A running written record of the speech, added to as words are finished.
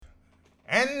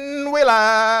And we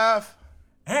laugh.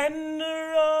 And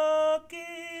the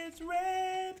rocket's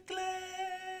red glare.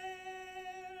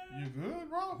 You good,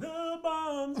 bro? The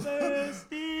bombs burst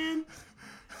in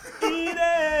Eden.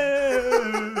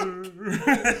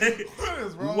 What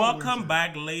is wrong Welcome with you?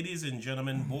 back, ladies and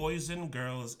gentlemen, boys and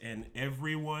girls, and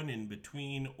everyone in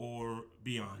between or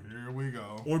beyond. Here we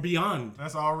go. Or beyond.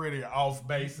 That's already off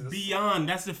basis. Beyond.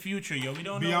 That's the future, yo. We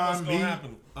don't know Beyond what's going to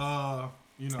happen.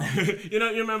 You know.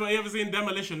 you remember, you ever seen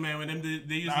Demolition Man when they used to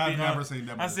be... I've never seen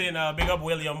Demolition. I seen big up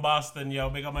William Boston,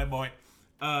 yo. Big up my boy.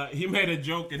 He made a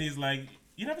joke and he's like,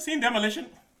 you never seen Demolition?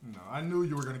 No, I knew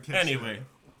you were going to catch Anyway.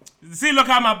 See, look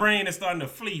how my brain is starting to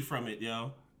flee from it,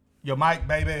 yo. Your mic,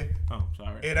 baby. Oh,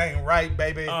 sorry. It ain't right,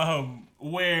 baby.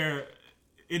 Where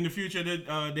in the future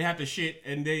they have to shit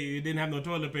and they didn't have no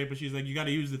toilet paper. She's like, you got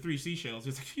to use the 3 seashells.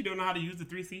 It's like, you don't know how to use the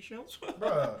 3 seashells?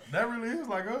 Bruh, that really is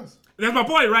like us. That's my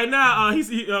point. Right now,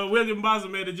 William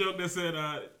Boston made a joke that said,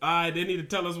 they need to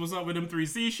tell us what's up with them 3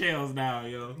 seashells now,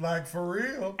 yo. Like, for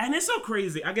real. And it's so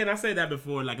crazy. Again, I said that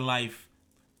before, like life.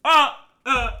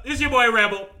 It's your boy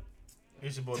Rebel.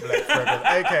 It's your boy Black Freckles,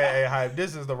 a.k.a. Hype.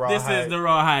 This is the Raw Hype. This is the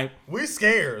Raw Hype. We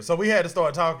scared, so we had to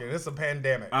start talking. It's a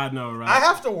pandemic. I know, right? I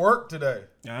have to work today.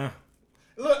 Yeah.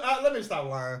 Look, let me stop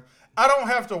lying. I don't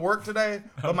have to work today,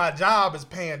 but my job is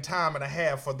paying time and a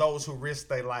half for those who risk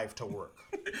their life to work.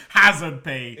 Hazard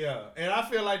pay. Yeah, and I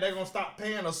feel like they're going to stop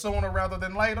paying us sooner rather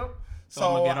than later. So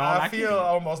I'm gonna get all I I feel can.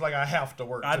 almost like I have to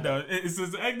work I today. know. It's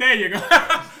just, there you go.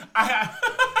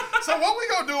 So what we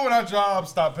going to do when our jobs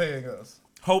stop paying us?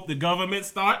 Hope the government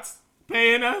starts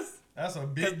paying us. That's a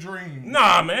big dream.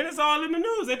 Nah, man, it's all in the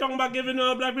news. They talking about giving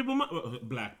black people money.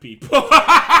 Black people. They're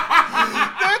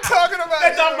talking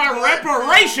about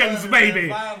reparations, baby.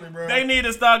 Finally, bro. They need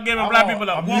to start giving black people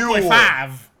a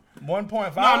 1.5.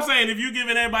 1.5? No, I'm saying if you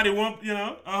giving everybody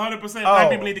 100%, black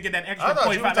people need to get that extra I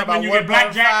thought you were 0.5. talking Like when about you get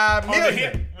blackjack 1.5 on the million.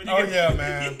 hip. Yeah,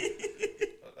 man.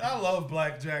 I love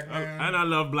blackjack, man. And I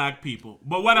love black people.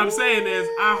 But what I'm saying is,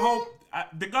 I hope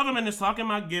the government is talking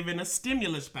about giving a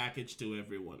stimulus package to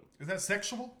everyone. Is that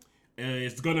sexual?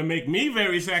 It's gonna make me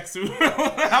very sexy.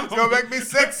 It's gonna make me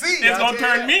sexy. It's gonna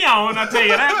turn me on. I'll tell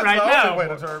you that right That's now. the way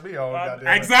to turn me on. goddamn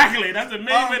it. Exactly. That's the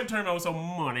main way to turn me on with some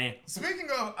money. Speaking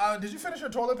of, did you finish your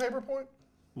toilet paper point?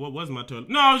 What was my toilet?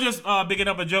 No, I was just bigging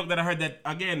up a joke that I heard that,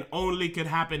 again, only could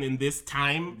happen in this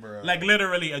time. Bruh. Like,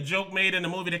 literally, a joke made in a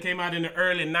movie that came out in the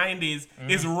early 90s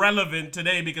is relevant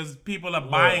today because people are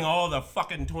buying all the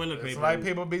fucking toilet paper. It's like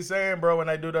people be saying, bro, when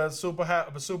they do the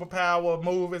superpower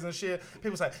movies and shit.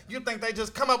 People say, you think they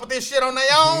just come up with this shit on their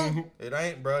own? It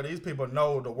ain't, bro. These people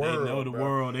know the world. They know the bro.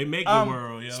 world. They make the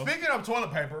world, yo. Speaking of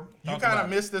toilet paper, you Talk kind about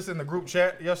of missed this in the group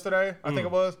chat yesterday, I think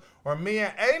it was, where me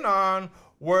and Anon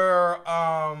were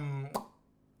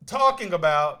talking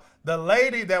about the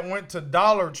lady that went to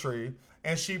Dollar Tree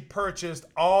and she purchased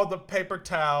all the paper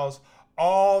towels,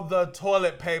 all the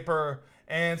toilet paper,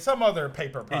 and some other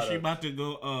paper product. Is she about to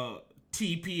go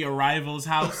TP Arrival's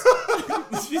house?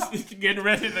 She's getting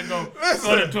ready to go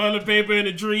the toilet paper in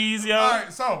the trees, yo. All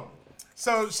right, so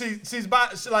she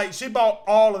bought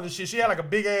all of the shit. She had like a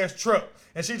big ass truck,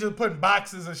 and she just putting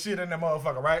boxes of shit in that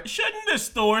motherfucker, right? Shouldn't the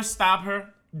store stop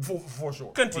her? For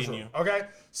sure. Continue. For sure. Okay,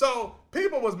 so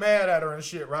people was mad at her and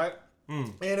shit, right?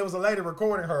 And it was a lady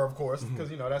recording her, of course, because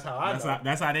that's how I know.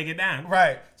 That's how they get down.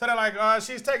 Right. So they're like,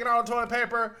 she's taking all the toilet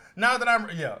paper. Now that I'm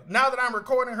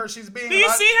recording her, she's being. Do you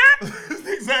see her?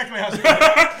 Exactly how she.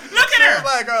 Look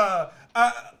at her.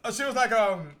 She was like,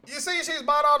 you see, she's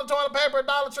bought all the toilet paper at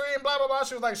Dollar Tree and blah blah blah.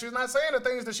 She was like, she's not saying the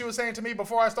things that she was saying to me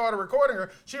before I started recording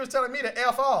her. She was telling me to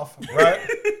F off, right?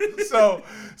 so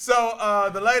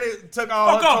the lady took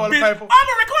all her toilet paper. I'm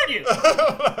gonna record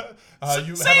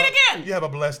you. Say it again. You have a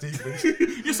blessed evening.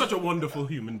 You're such a wonderful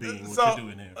human being. What you're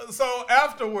doing here? So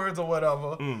afterwards or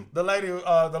whatever, the lady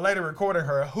recording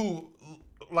her, who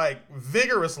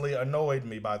vigorously annoyed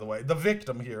me, by the way, the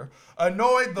victim here,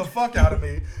 annoyed the fuck out of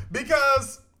me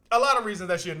because a lot of reasons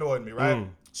that she annoyed me, right?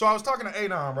 So I was talking to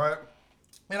Anon, right?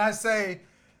 And I say,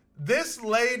 this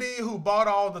lady who bought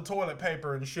all the toilet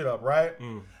paper and shit up, right?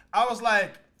 I was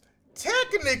like,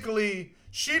 technically,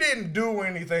 she didn't do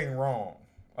anything wrong,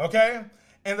 okay?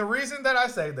 And the reason that I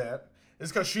say that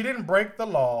is because she didn't break the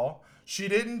law. She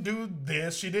didn't do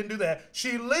this. She didn't do that.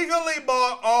 She legally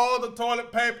bought all the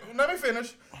toilet paper. Let me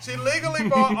finish. She legally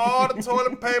bought all the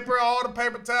toilet paper, all the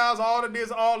paper towels, all of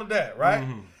this, all of that, right?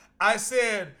 I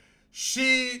said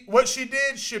what she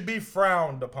did should be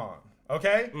frowned upon,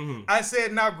 okay? I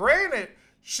said, now granted,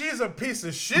 she's a piece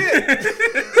of shit.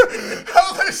 I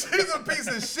was like, she's a piece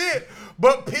of shit,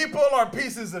 but people are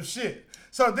pieces of shit.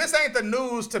 So this ain't the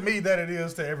news to me that it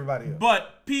is to everybody else.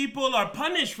 But people are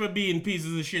punished for being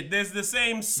pieces of shit. There's the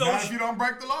same social. Not if you don't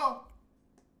break the law.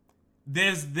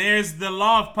 There's the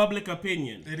law of public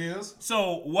opinion. It is.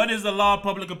 So what is the law of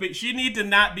public opinion? She need to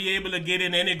not be able to get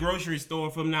in any grocery store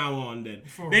from now on. Then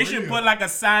they should put like a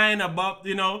sign above,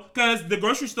 because the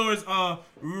grocery stores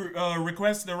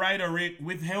request the right or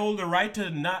withhold the right to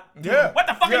not. What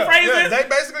the fucking phrase is? They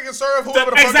basically can serve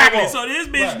whoever the fuck exactly. they want. So this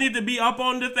bitch need to be up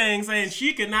on the thing saying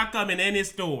she cannot come in any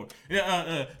store.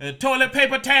 Toilet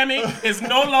paper Tammy is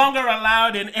no longer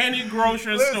allowed in any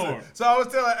grocery store. So I was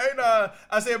telling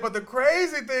I said, but the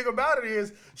crazy thing about it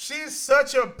is she's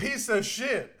such a piece of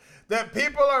shit that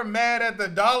people are mad at the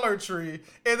Dollar Tree,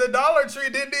 and the Dollar Tree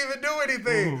didn't even do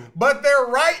anything. But they're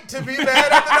right to be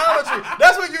mad at the Dollar Tree.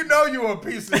 That's when you know you're a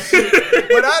piece of shit.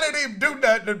 But I didn't even do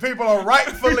that, and people are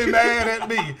rightfully mad at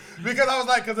me. Because I was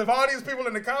like, because if all these people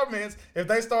in the comments, if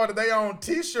they started their own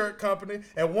t-shirt company,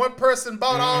 and one person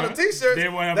bought all the t-shirts, they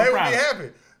would be happy.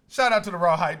 Shout out to the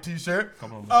Raw Hype t-shirt.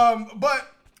 Come on,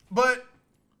 but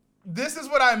this is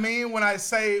what I mean when I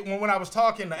say, when I was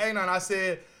talking to Anon, I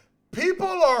said, people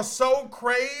are so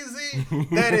crazy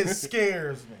that it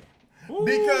scares me. Ooh.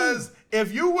 Because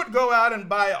if you would go out and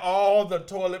buy all the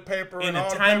toilet paper in and all a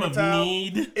the time paper of towel,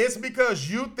 need, it's because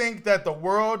you think that the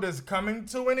world is coming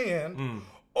to an end.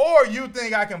 Or you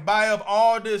think I can buy up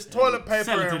all this toilet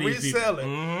paper and resell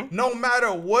it. No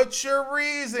matter what your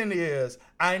reason is,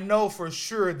 I know for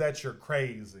sure that you're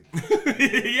crazy.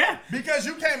 Yeah. Because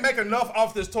you can't make enough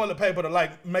off this toilet paper to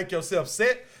like make yourself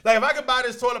set. Like if I could buy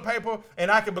this toilet paper and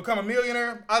I could become a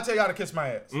millionaire, I'll tell y'all to kiss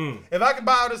my ass. If I could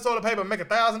buy all this toilet paper and make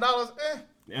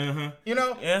 $1,000, you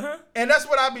know? And that's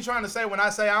what I be trying to say when I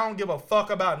say I don't give a fuck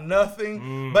about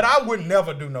nothing. But I would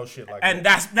never do no shit like that. And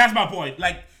that's my point.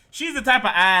 Like, she's the type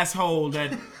of asshole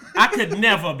that I could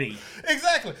never be.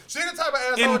 Exactly. She's the type of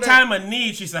asshole in time of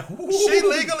need, she's like, ooh. She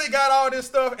legally got all this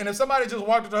stuff, and if somebody just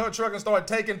walked into her truck and started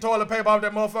taking toilet paper off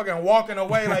that motherfucker and walking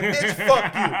away like, bitch, fuck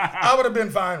you, I would have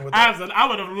been fine with that. I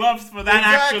would have loved for that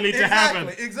actually to happen.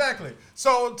 Exactly.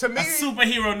 So to me, a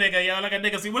superhero nigga, yo, like a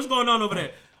nigga, see what's going on over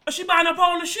there? Oh, she buying up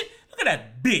all the shit? Look at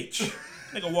that bitch.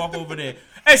 Nigga walk over there.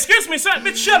 Hey, excuse me, son.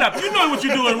 Bitch, shut up. You know what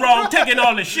you're doing wrong, taking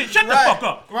all this shit. Shut the fuck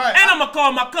up. Right. And I'm going to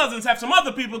call my cousins, have some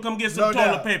other people come get some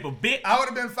toilet paper, bitch. I would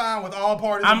have been fine with all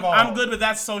parties involved. I'm good with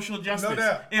that social justice. No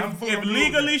doubt. If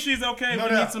legally she's okay,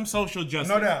 we need some social justice.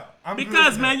 No doubt.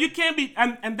 Because, man, you can't be...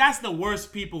 And that's the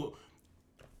worst people...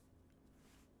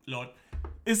 Lord...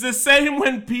 It's the same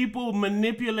when people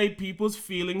manipulate people's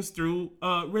feelings through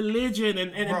religion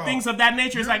and things of that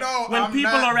nature. It's like when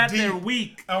people are at their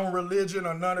weak. On religion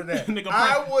or none of that.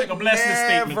 I would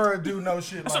never do no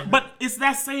shit like that. But it's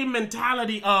that same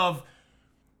mentality of,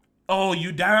 oh,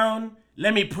 you down?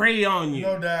 Let me pray on you.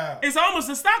 No doubt. It's almost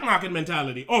a stock market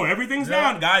mentality. Oh, everything's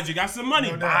down, guys. You got some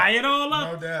money. Buy it all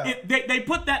up. No doubt. They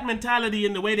put that mentality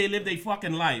in the way they live their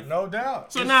fucking life. No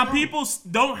doubt. So now people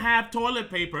don't have toilet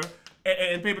paper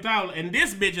and paper towel, and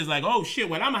this bitch is like, oh shit,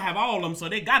 well I'm gonna have all of them, so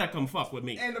they gotta come fuck with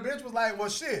me. And the bitch was like, well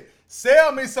shit,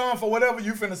 sell me some for whatever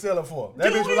you finna sell it for.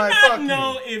 That bitch was like, fuck you. Do we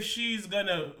not know if she's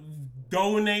gonna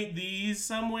donate these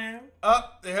somewhere?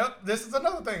 Yep, this is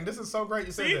another thing. This is so great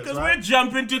you said this, because we're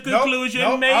jumping to conclusion.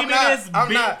 Nope, maybe this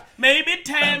bitch, maybe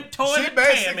toilet she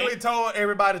basically told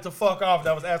everybody to fuck off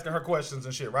that was asking her questions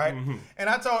and shit, right?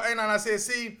 And I told Anon, I said,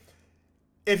 see,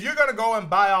 if you're gonna go and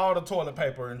buy all the toilet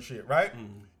paper and shit, right?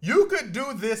 You could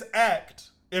do this act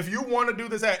if you want to do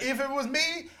this act. If it was me,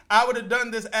 I would have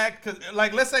done this act because,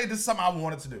 like, let's say this is something I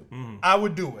wanted to do. I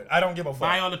would do it. I don't give a fuck.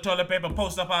 Buy all the toilet paper,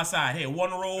 post up outside. Hey,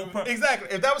 one roll per... Exactly.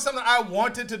 If that was something I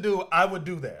wanted to do, I would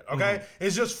do that, okay?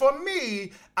 It's just for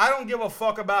me, I don't give a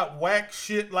fuck about whack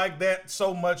shit like that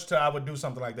so much till I would do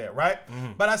something like that, right?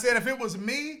 But I said if it was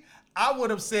me, I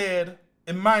would have said,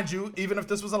 and mind you, even if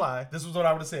this was a lie, this was what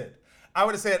I would have said. I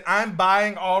would have said, I'm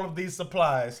buying all of these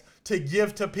supplies to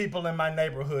give to people in my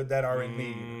neighborhood that are in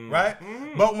need, right?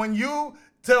 But when you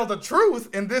tell the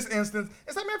truth in this instance,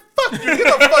 it's like, man, fuck you. Get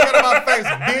the fuck out of my face,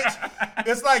 bitch.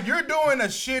 It's like you're doing a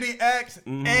shitty act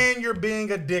and you're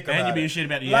being a dick about it. And you're being shitty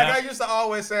about it, Like I used to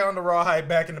always say on the Raw Hype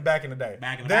back in the day.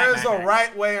 There's a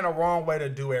right way and a wrong way to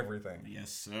do everything. Yes,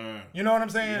 sir. You know what I'm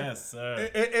saying? Yes, sir.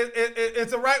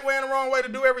 It's a right way and a wrong way to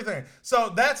do everything.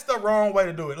 So that's the wrong way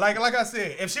to do it. Like I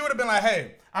said, if she would have been like,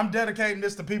 hey, I'm dedicating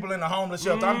this to people in the homeless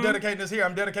shelter. I'm dedicating this here.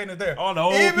 I'm dedicating it there. All the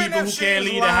old people who can't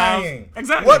leave the house.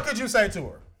 Exactly. What could you say to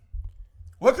her?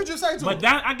 What could you say to her? But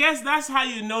I guess that's how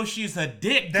you know she's a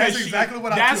dick. That's exactly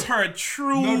what I That's her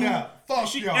true... No doubt.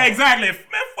 Fuck y'all. Exactly. Man,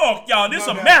 Fuck y'all. This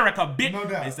No doubt. America, bitch. No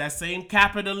doubt. It's that same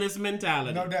capitalist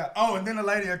mentality. No doubt. Oh, and then the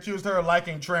lady accused her of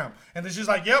liking Trump. And then she's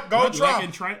like, yep, go What, Trump.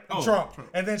 liking Trump? Oh, Trump. Trump.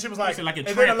 And then she was like, said liking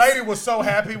and then the tramps. lady was so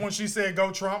happy when she said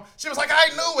go Trump. She was like, I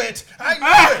knew it. I knew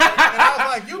it. And I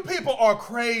was like, you people are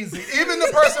crazy. Even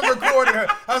the person recording her,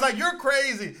 I was like, you're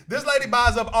crazy. This lady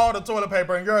buys up all the toilet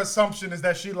paper and your assumption is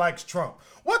that she likes Trump.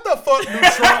 What the fuck do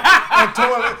Trump and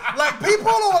toilet? Like, people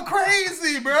are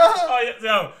crazy, bro. Oh, yeah.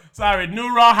 So, sorry,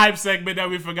 new Raw hype segment that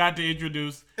we forgot to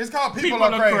introduce. It's called People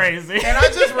Are Crazy. And I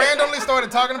just randomly started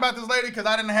talking about this lady because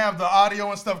I didn't have the audio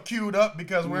and stuff queued up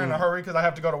because we're in a hurry because I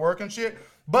have to go to work and shit.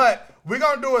 But we're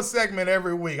gonna do a segment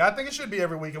every week. I think it should be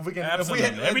every week if we can. Absolutely.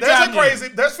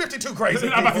 If there's 52 crazy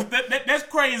people. That's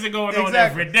crazy going on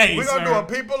every day. We're gonna do a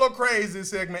People Are Crazy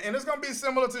segment, and it's gonna be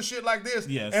similar to shit like this.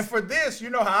 Yes. And for this, you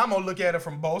know how I'm gonna look at it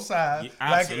from both sides. Yeah,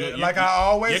 absolutely. Like I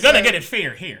always. You're gonna say, get it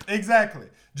fair here. Exactly.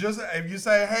 Just if you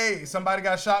say, hey, somebody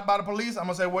got shot by the police, I'm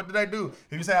gonna say, what did they do?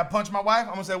 If you say I punched my wife,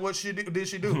 I'm gonna say, what did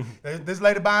she do? This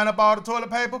lady buying up all the toilet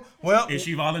paper? Well, is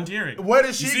she volunteering? What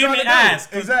is she you see gonna me do?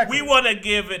 ask? Exactly. We want to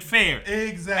give it fair.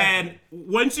 Exactly. And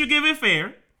once you give it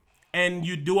fair, and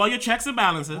you do all your checks and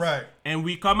balances, right, and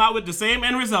we come out with the same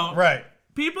end result, right.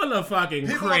 People are fucking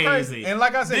People crazy. are crazy. And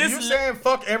like I said, you saying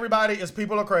fuck everybody is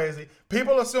people are crazy.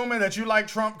 People assuming that you like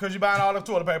Trump because you're buying all the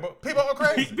toilet paper. People are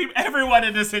crazy. Everyone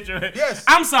in this situation. Yes.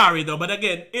 I'm sorry, though, but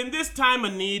again, in this time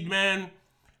of need, man,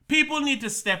 people need to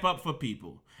step up for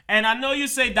people. And I know you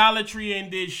say Dollar Tree ain't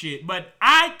did shit, but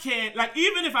I can't, like,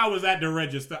 even if I was at the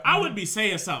register, I would be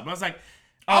saying something. I was like,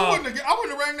 I wouldn't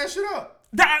have rang that shit up.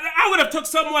 I would have took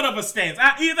somewhat of a stance.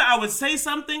 I would say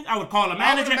something. I would call a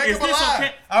manager. Is this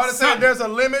okay? I would have said there's a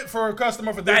limit for a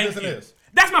customer for this and this.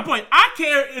 That's my point. I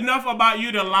care enough about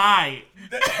you to lie.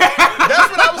 That's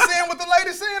what I was saying with the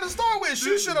lady saying to start with.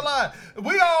 She should have lied.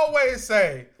 We always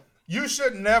say you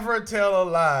should never tell a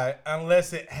lie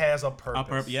unless it has a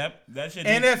purpose. Yep. That should.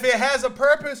 And if it has a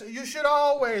purpose, you should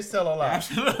always tell a lie.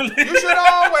 Absolutely. You should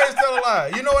always tell a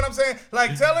lie. You know what I'm saying?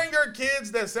 Like telling your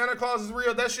kids that Santa Claus is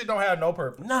real, that shit don't have no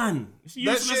purpose. None. It's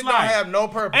useless that shit lie. don't have no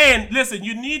purpose. And listen,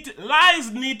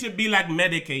 lies need to be like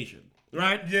medication.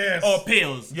 Right? Yes. Or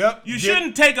pills. Yep. You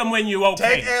shouldn't take them when you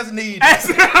okay. Take as needed.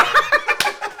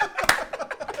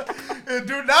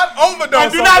 Do not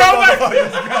overdose. Do not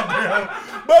overdose.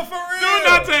 But for real. Do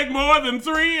not take more than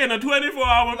 3 in a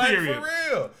 24-hour period. For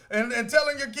real. And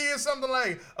telling your kids something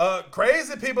like,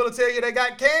 crazy people to tell you they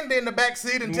got candy in the back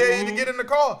seat and tell you to get in the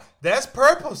car. That's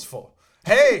purposeful.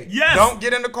 Hey, don't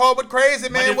get in the car with crazy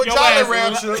man with Jolly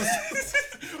Ranchers.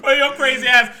 Well, your crazy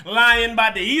ass lying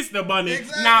about the Easter Bunny.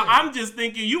 Exactly. Now, I'm just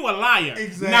thinking you a liar.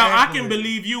 Exactly. Now, I can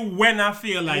believe you when I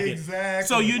feel like it. Exactly.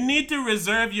 So you need to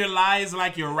reserve your lies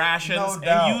like your rations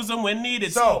and use them when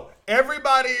needed. So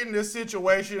everybody in this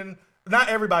situation, not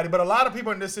everybody, but a lot of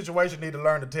people in this situation need to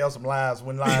learn to tell some lies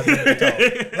when lies need to be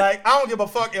told. Like, I don't give a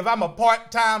fuck if I'm a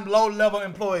part-time, low-level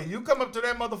employee. You come up to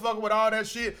that motherfucker with all that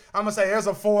shit, I'm going to say there's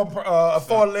a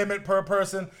four limit per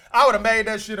person. I would have made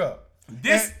that shit up.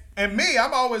 And me,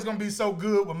 I'm always going to be so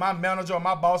good with my manager or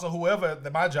my boss or whoever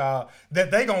at my job that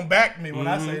they going to back me when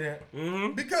I say that.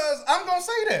 Mm-hmm. Because I'm going to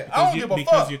say that. I don't give a fuck.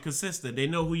 Because you're consistent. They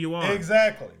know who you are.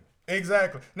 Exactly.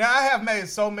 Now, I have made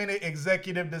so many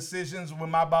executive decisions when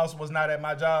my boss was not at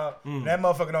my job. That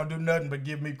motherfucker don't do nothing but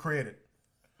give me credit.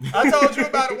 I told you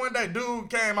about it one day. Dude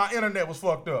came, my internet was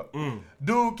fucked up.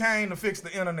 Dude came to fix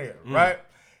the internet, right?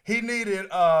 He needed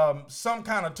some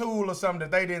kind of tool or something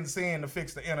that they didn't send to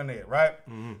fix the internet, right?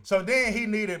 So then he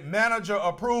needed manager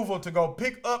approval to go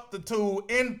pick up the tool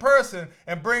in person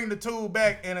and bring the tool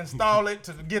back and install it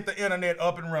to get the internet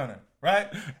up and running.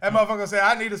 Right? That motherfucker said,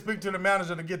 I need to speak to the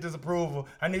manager to get this approval.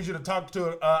 I need you to talk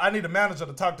to, I need the manager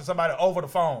to talk to somebody over the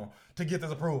phone to get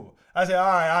this approval. I said, all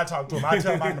right, I'll talk to him. I'll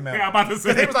tell him I'm the manager. I'm about to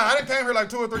say. He was like, I done came here like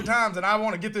 2 or 3 times and I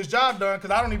want to get this job done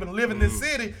because I don't even live in this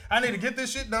city. I need to get this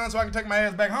shit done so I can take my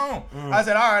ass back home. I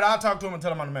said, all right, I'll talk to him and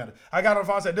tell him I'm the manager. I got on the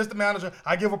phone and said, this the manager.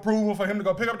 I give approval for him to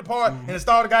go pick up the part and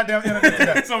install the goddamn internet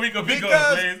today. So we can be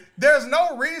because good, please. There's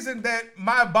no reason that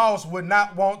my boss would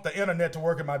not want the internet to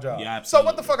work in my job. Yeah, so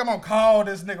what the fuck I'm gonna call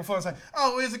this nigga for and say,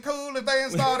 oh, is it cool if they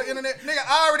install the internet? Nigga,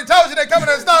 I already told you they coming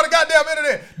to install the goddamn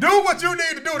internet. Do what you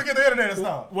need to do to get the internet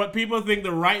installed. What people think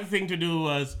the right thing to do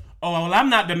was, oh, well, I'm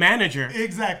not the manager.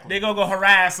 Exactly. They go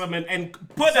harass them and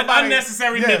put an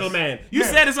unnecessary middleman. You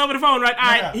said this over the phone, right?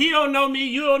 All right, he don't know me,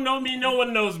 you don't know me, no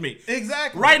one knows me.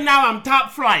 Exactly. Right now, I'm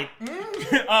top flight.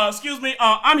 Excuse me,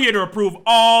 I'm here to approve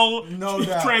all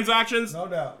transactions. No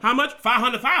doubt. How much?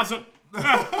 500,000. Go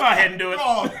ahead and do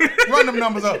it. Run them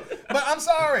numbers up. But I'm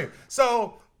sorry.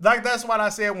 So, like, that's what I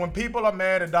said. When people are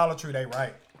mad at Dollar Tree, they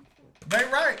right. They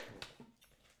right.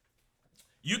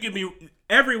 You can be.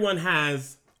 Everyone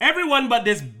has Everyone but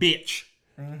this bitch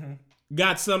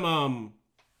got something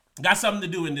to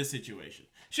do in this situation.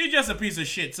 She's just a piece of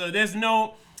shit. So there's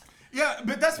no. Yeah,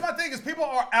 but that's my thing is people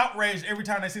are outraged every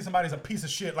time they see somebody's a piece of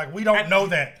shit. Like, we don't know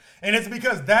that. And it's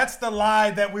because that's the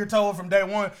lie that we're told from day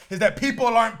one is that people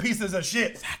aren't pieces of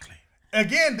shit. Exactly.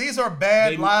 Again, these are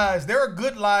bad lies. There are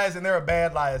good lies and there are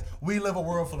bad lies. We live a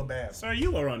world full of bad. Sir,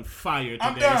 you are on fire today,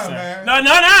 I'm done, sir. man.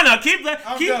 No. Keep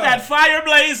that fire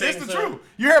blazing. It's the truth.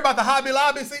 You heard about the Hobby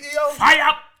Lobby CEO? Fire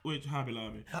up. Which Hobby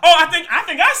Lobby? Oh, I think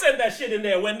I said that shit in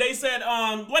there when they said,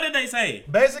 what did they say?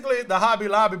 Basically, the Hobby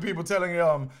Lobby people telling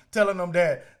them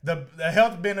that the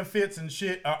health benefits and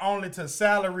shit are only to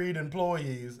salaried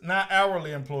employees, not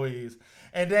hourly employees.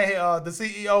 And then the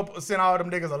CEO sent all them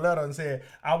niggas a letter and said,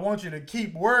 I want you to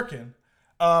keep working.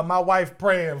 My wife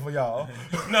praying for y'all.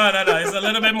 No. It's a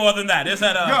little bit more than that. It's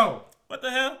that, Go. What the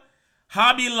hell?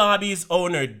 Hobby Lobby's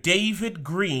owner, David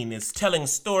Green, is telling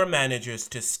store managers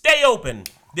to stay open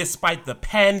despite the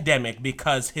pandemic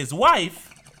because his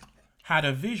wife had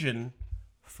a vision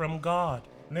from God.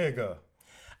 Nigga.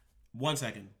 1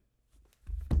 second.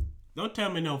 Don't tell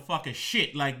me no fucking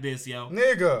shit like this, yo.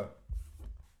 Nigga.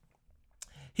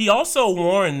 He also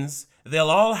warns they'll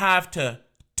all have to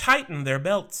tighten their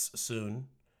belts soon.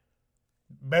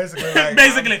 Basically,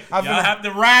 y'all have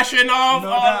to ration off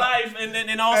all life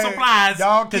and all supplies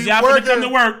because y'all have to come to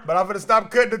work. But I'm gonna stop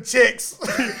cutting the checks.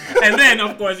 And then,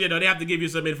 of course, they have to give you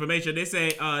some information. They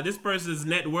say this person's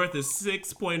net worth is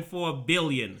 $6.4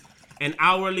 billion, and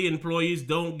hourly employees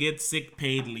don't get sick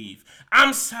paid leave.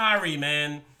 I'm sorry,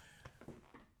 man.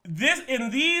 In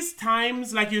these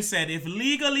times, like you said, if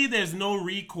legally there's no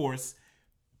recourse,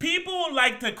 people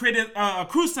like to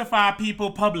crucify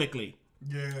people publicly.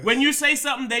 Yeah. When you say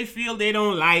something they feel they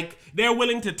don't like, they're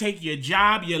willing to take your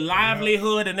job, your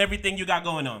livelihood, and everything you got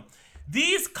going on.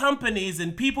 These companies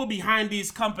and people behind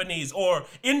these companies or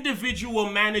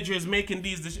individual managers making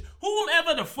these decisions,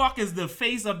 whomever the fuck is the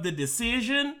face of the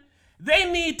decision,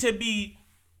 they need to be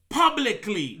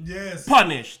publicly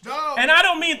punished. No. And I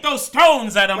don't mean throw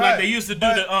stones at them like they used to do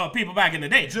to people back in the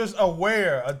day. Just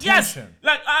aware, attention.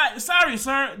 Yes, sorry,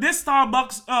 sir. This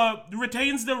Starbucks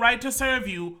retains the right to serve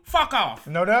you. Fuck off.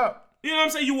 No doubt. You know what I'm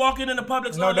saying? You walk in the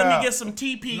public store, let me get some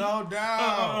TP. No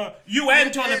doubt.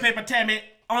 UN toilet paper, Tammy,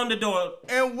 on the door.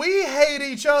 And we hate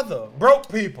each other,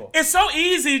 broke people. It's so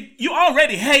easy. You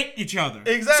already hate each other.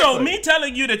 Exactly. So me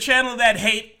telling you to channel that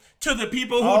hate to the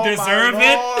people who deserve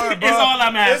it is all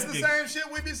I'm asking. It's the same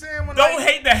shit we be saying when don't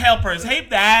hate the helpers,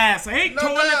 hate the ass, hate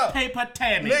toilet paper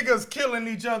Tammy. Niggas killing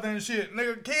each other and shit.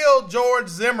 Nigga, kill George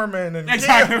Zimmerman and kill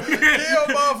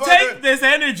motherfuckers. Take this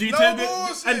energy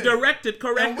and direct it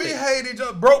correctly. And we hate each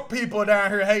other. Broke people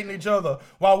down here hating each other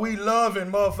while we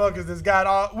loving motherfuckers that's got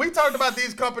all. We talked about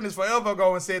these companies forever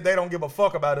ago and said they don't give a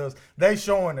fuck about us. They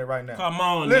showing it right now. Come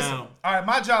on Listen, now. All right,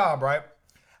 my job, right?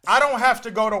 I don't have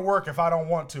to go to work if I don't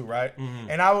want to, right?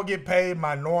 Mm-hmm. And I will get paid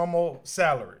my normal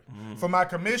salary. Mm-hmm. For my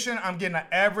commission, I'm getting an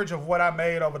average of what I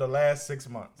made over the last 6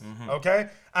 months, okay?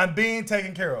 I'm being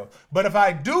taken care of. But if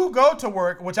I do go to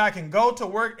work, which I can go to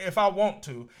work if I want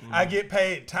to, I get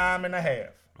paid time and a half.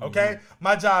 Okay,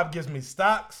 my job gives me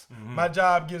stocks. My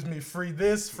job gives me free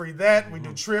this, free that. We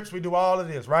do trips. We do all of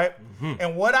this, right?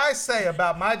 And what I say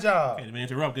about my job. Can't even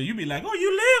interrupt because you be like, "Oh,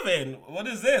 you living? What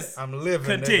is this?" I'm living.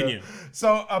 Continue. Nigga.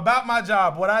 So about my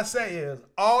job, what I say is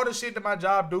all the shit that my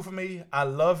job do for me, I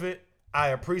love it. I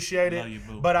appreciate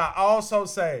it. But I also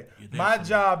say my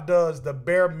job does the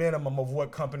bare minimum of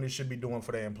what companies should be doing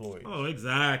for their employees. Oh,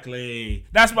 exactly.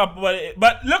 That's my.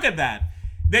 But look at that.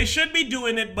 They should be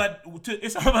doing it, but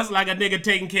it's almost like a nigga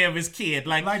taking care of his kid.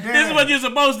 Like this is what you're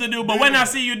supposed to do, but when I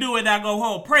see you do it, I go,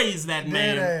 "Oh, praise that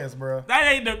man." Dead ass, bro.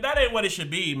 That ain't what it should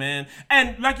be, man.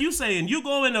 And like you saying, you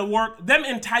go into work, them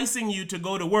enticing you to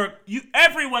go to work.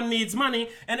 Everyone needs money,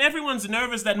 and everyone's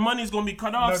nervous that money's gonna be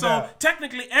cut off. So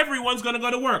technically, everyone's gonna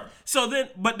go to work. So then,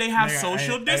 but they have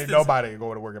social distance. Ain't nobody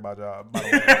go to work at my job. By the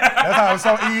way. That's how it's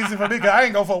so easy for me. Cause I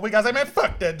ain't go for a week. I say, man,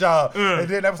 fuck that job. And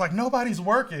then that was like, nobody's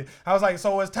working. I was like,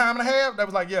 so it's time and a half? That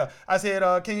was like, yeah. I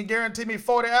said, can you guarantee me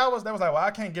 40 hours? That was like, well,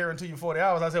 I can't guarantee you 40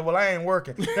 hours. I said, well, I ain't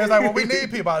working. They was like, well, we need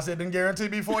people. I said, then guarantee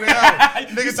me 40 hours.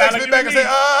 Nigga text me back and say,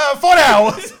 40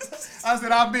 hours. I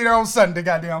said, I'll be there on Sunday,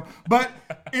 goddamn. But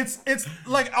it's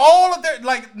like all of their,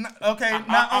 like, okay,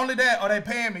 not only that are they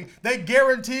paying me, they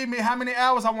guarantee me how many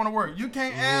hours I want to work. You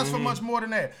can't ask for much more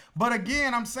than that. But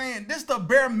again, I'm saying, this the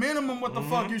bare minimum what the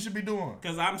fuck you should be doing.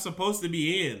 Because I'm supposed to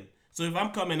be in. So if I'm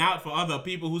coming out for other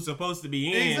people who's supposed to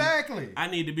be in, exactly, I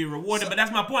need to be rewarded. But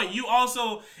that's my point. You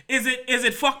also is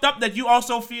it fucked up that you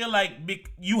also feel like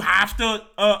you have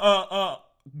to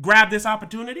grab this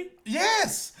opportunity?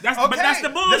 Yes. But that's the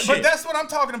bullshit. But that's what I'm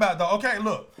talking about, though. Okay,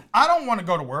 look, I don't want to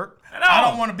go to work. At all. I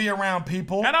don't want to be around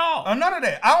people. At all. None of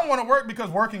that. I don't want to work because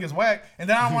working is whack, and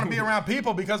then I don't want to be around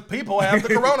people because people have the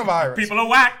coronavirus. People are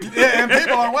whack. Yeah, and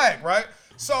people are whack, right?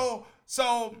 So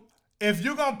if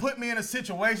you're going to put me in a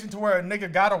situation to where a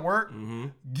nigga got to work,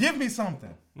 give me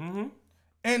something. Mm-hmm.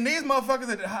 And these motherfuckers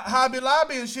at Hobby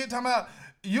Lobby and shit talking about,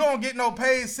 you don't get no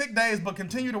paid sick days, but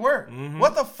continue to work. Mm-hmm.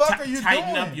 What the fuck are you doing?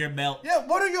 Tighten up your belt. Yeah,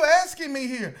 what are you asking me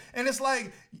here? And it's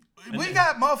like, we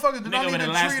got motherfuckers that don't even treat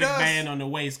us. Nigga with elastic band on the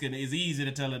waist, it's easy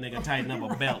to tell a nigga tighten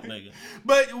up a belt, nigga.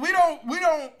 But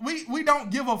we don't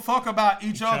give a fuck about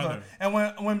each other. And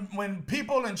when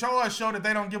people in charge show that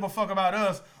they don't give a fuck about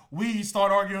us, we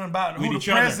start arguing about who the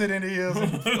president is.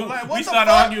 Like, what we start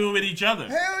arguing with each other.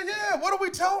 Hell yeah! What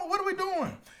are we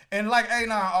doing? And like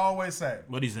A9 always say,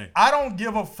 what do you say? I don't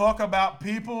give a fuck about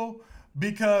people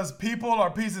because people are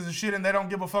pieces of shit and they don't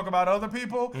give a fuck about other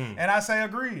people. And I say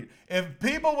agreed. If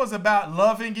people was about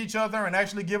loving each other and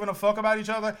actually giving a fuck about each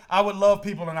other, I would love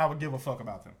people and I would give a fuck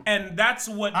about them. And that's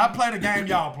what I play the game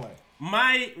y'all play.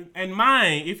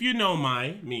 If you know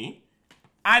me,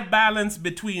 I balance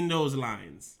between those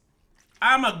lines.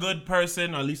 I'm a good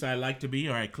person, or at least I like to be,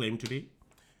 or I claim to be.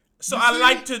 So I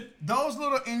like to. Those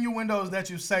little innuendos that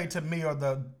you say to me are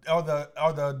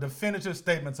the definitive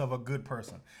statements of a good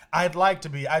person. I'd like to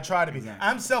be. I try to be. Exactly.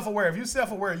 I'm self-aware. If you're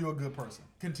self-aware, you're a good person.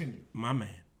 Continue. My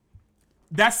man.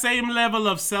 That same level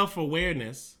of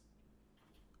self-awareness.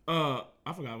 I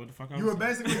forgot what the fuck I was saying. You were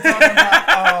basically talking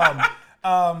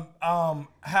about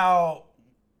how.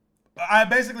 I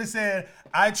basically said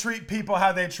I treat people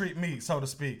how they treat me, so to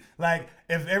speak. Like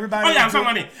if everybody. Oh yeah, I'm talking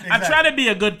about me. Exactly. I try to be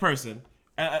a good person.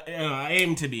 I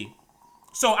aim to be.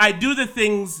 So I do the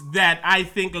things that I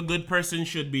think a good person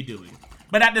should be doing.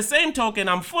 But at the same token,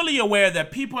 I'm fully aware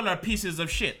that people are pieces of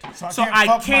shit. So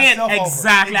I can't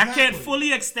exactly. I can't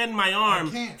fully extend my arm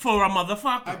for a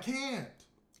motherfucker. I can't.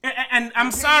 And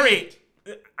I'm sorry.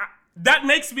 That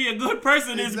makes me a good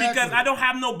person is because I don't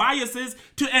have no biases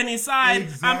to any side.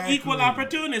 Exactly. I'm equal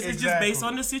opportunist. It's just based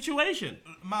on the situation.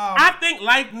 I think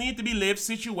life needs to be lived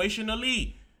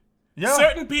situationally. Yeah.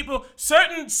 Certain people,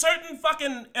 certain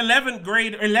fucking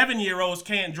 11-year-olds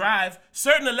can't drive.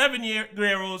 Certain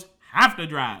 11-year-olds have to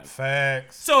drive.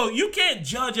 Facts. So you can't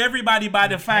judge everybody by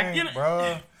the fact, you know.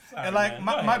 Bro. And like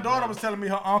my daughter was telling me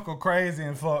her uncle crazy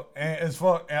and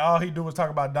all he do was talk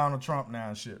about Donald Trump now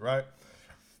and shit, right?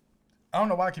 I don't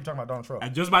know why I keep talking about Donald Trump. I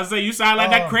was just about to say you sound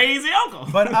like that crazy uncle.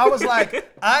 But I was like,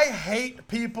 I hate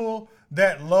people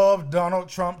that love Donald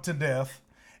Trump to death.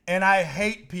 And I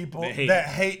hate people that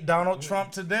hate Donald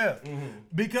Trump to death. Mm-hmm.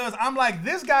 Because I'm like,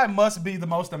 this guy must be the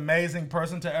most amazing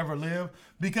person to ever live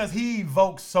because he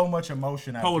evokes so much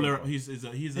emotion out of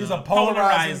people. He's a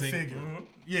polarizing figure. Mm-hmm.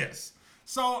 Yes.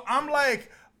 So I'm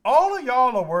like, all of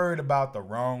y'all are worried about the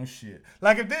wrong shit.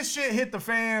 Like if this shit hit the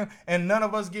fan and none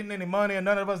of us getting any money and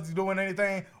none of us doing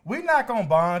anything, we're not going to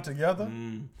bond together.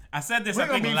 I said this, I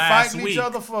think, last week. We're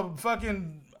going to be fighting each other for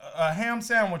fucking a ham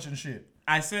sandwich and shit.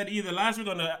 I said either last week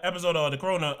on the episode of the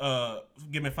Corona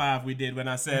Give Me Five we did when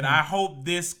I said I hope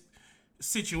this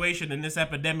situation and this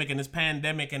epidemic and this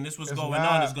pandemic and this what's going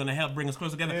on is going to help bring us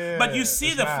closer together. Yeah, but you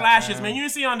see the flashes, man. You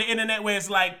see on the internet where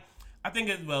it's like, I think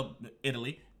it's,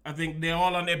 Italy. I think they're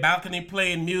all on their balcony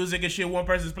playing music and shit. One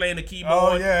person's playing the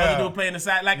keyboard, other dude playing the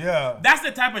side. Like, that's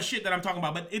the type of shit that I'm talking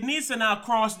about. But it needs to now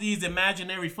cross these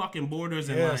imaginary fucking borders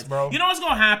and lines. Bro. You know what's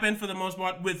going to happen for the most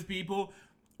part with people?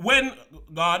 When,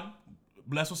 God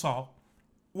bless us all,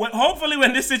 hopefully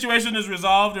when this situation is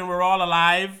resolved and we're all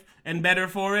alive and better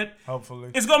for it,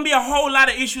 hopefully, it's gonna be a whole lot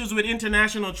of issues with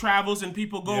international travels and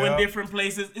people going different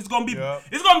places. It's gonna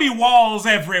be walls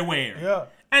everywhere. Yeah.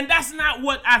 And that's not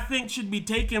what I think should be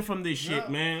taken from this shit,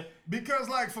 man. Because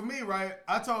like for me, right,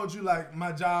 I told you like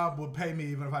my job would pay me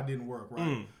even if I didn't work,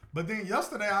 right? But then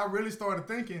yesterday I really started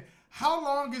thinking, how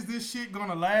long is this shit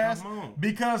gonna last?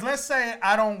 Because let's say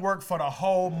I don't work for the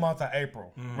whole month of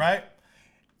April, right?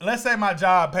 Let's say my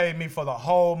job paid me for the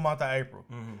whole month of April.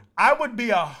 I would be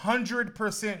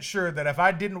 100% sure that if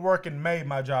I didn't work in May,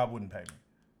 my job wouldn't pay me.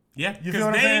 Yeah,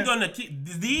 because they ain't gonna keep,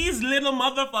 these little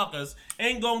motherfuckers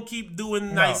ain't gonna keep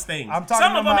doing nice things.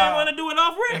 Some of them ain't wanna do it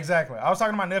off rip. Exactly. I was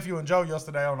talking to my nephew and Joe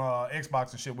yesterday on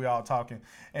Xbox and shit. We all talking.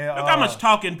 And, look how much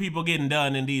talking people getting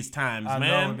done in these times, man.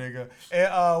 I know, nigga.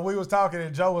 And we was talking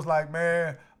and Joe was like,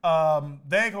 man,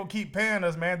 they ain't gonna keep paying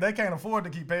us, man. They can't afford to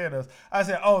keep paying us. I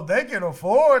said, oh, they can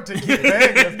afford to keep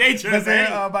paying us. They just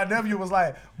ain't. My nephew was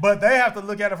like, but they have to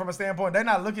look at it from a standpoint. They're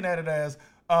not looking at it as,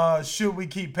 should we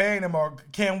keep paying them or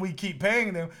can we keep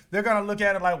paying them? They're gonna look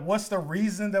at it like, what's the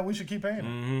reason that we should keep paying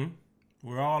them?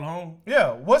 We're all home.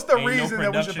 Yeah. What's the Ain't no reason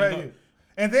that we should pay you?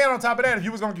 And then on top of that, if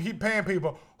you was gonna keep paying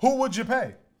people, who would you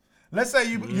pay? Let's say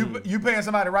you paying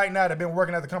somebody right now that been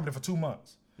working at the company for 2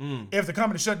 months. If the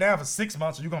company shut down for 6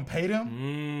 months, are you gonna pay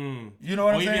them? You know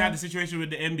what I'm saying? Or you had the situation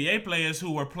with the NBA players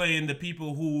who were playing the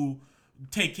people who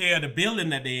take care of the building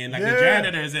that they in, like the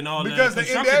janitors and all because the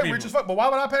NBA people. rich as fuck. But why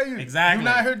would I pay you? Exactly.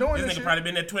 You're not here doing this nigga shit. Probably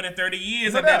been there 20, 30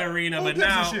 years at that arena, Who but gives a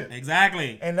now shit?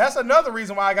 exactly. And that's another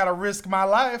reason why I gotta risk my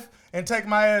life and take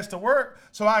my ass to work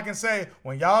so I can say,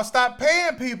 when y'all stop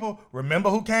paying people, remember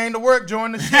who came to work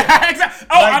during the shit. Exactly.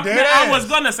 Oh, like I was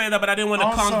gonna say that, but I didn't want to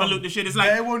convolute the shit. It's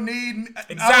like they will need.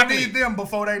 Exactly. I will need them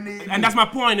before they need me. And that's my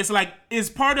point. It's like,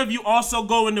 is part of you also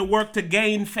going to work to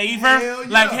gain favor? Hell yeah.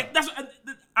 Like that's.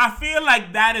 I feel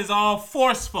like that is all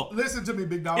forceful. Listen to me,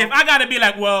 big dog. If I gotta be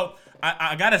like, well,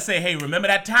 I gotta say, hey, remember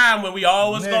that time when we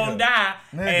all was gonna die,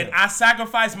 and I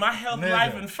sacrificed my health,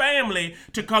 life, and family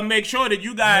to come make sure that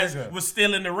you guys was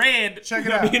still in the red, check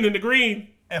it out, being in the green.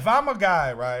 If I'm a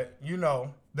guy, right, you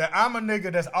know that I'm a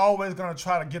nigga that's always gonna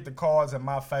try to get the cards in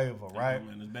my favor, right?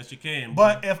 Man, as best you can.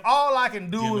 But if all I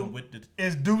can do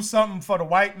is do something for the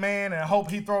white man and hope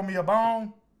he throw me a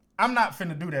bone, I'm not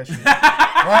finna do that shit,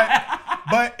 right?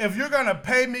 But if you're gonna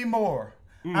pay me more,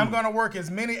 I'm gonna work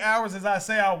as many hours as I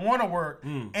say I want to work,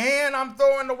 and I'm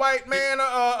throwing the white man,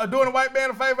 doing the white man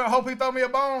a favor and hope he throw me a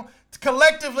bone.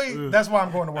 Collectively, that's why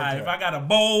I'm going to work. Right, if I got a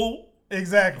bowl,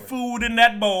 exactly, food in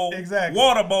that bowl, exactly,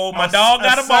 water bowl, my dog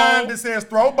got a sign bowl that says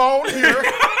throw bone here.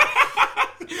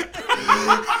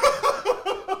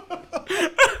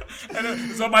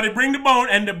 And somebody bring the bone,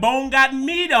 and the bone got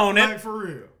meat on it. Like for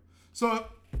real. So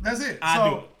that's it. I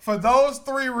do. For those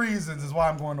 3 reasons is why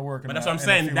I'm going to work. But that's what I'm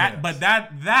saying.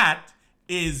 That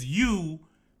is you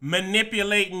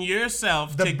manipulating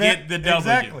yourself to get the W.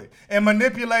 Exactly. And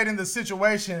manipulating the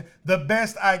situation the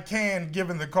best I can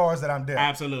given the cards that I'm dealt.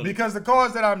 Absolutely. Because the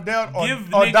cards that I'm dealt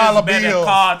Give are dollar better bills.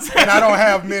 Cards. And I don't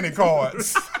have many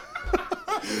cards.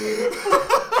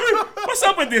 What's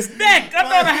up with this deck? I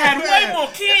thought I had way more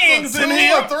kings in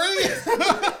here. 2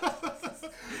 or 3?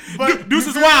 But Deuce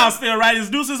is wild still, right? Is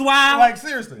Deuce is wild? Like,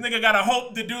 seriously. Nigga gotta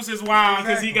hope the Deuce is wild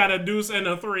because he got a deuce and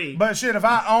a 3. But shit, if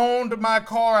I owned my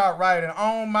car outright and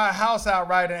owned my house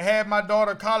outright and had my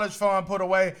daughter college fund put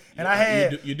away and I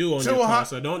had... You do own your car,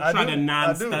 so don't try to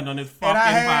non-stunt on this fucking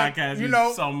podcast. You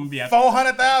know,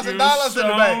 $400,000 in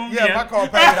the bank. Yeah, my car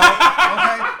paid off.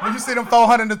 Okay? When you see them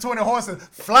 420 horses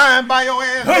flying by your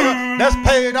ass, nigga, that's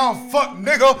paid off. Fuck,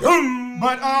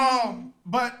 nigga.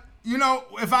 But... You know,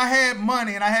 if I had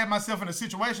money and I had myself in a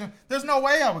situation, there's no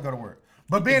way I would go to work.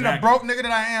 But being the broke nigga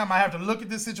that I am, I have to look at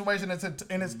this situation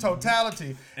in its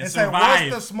totality and say,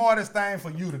 what's the smartest thing for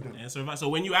you to do? And survive. So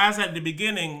when you asked at the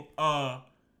beginning,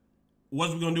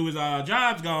 what's we gonna do with our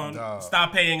jobs gone?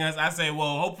 Stop paying us. I say,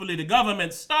 well, hopefully the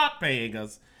government stop paying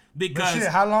us. Because but shit,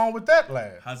 how long would that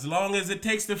last? As long as it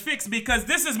takes to fix. Because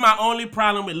this is my only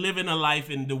problem with living a life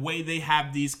in the way they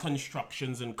have these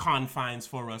constructions and confines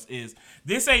for us is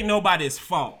this ain't nobody's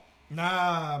fault.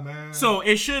 Nah, man. So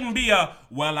it shouldn't be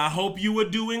well, I hope you were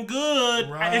doing good.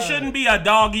 Right. It shouldn't be a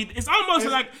dog eat. It's almost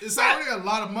like... It's already a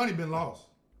lot of money been lost.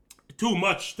 Too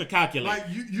much to calculate. Like,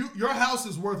 your house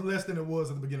is worth less than it was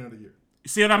at the beginning of the year.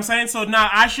 See what I'm saying? So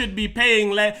now I should be paying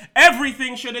less.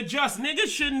 Everything should adjust.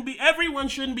 Everyone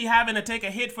shouldn't be having to take a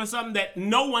hit for something that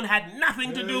no one had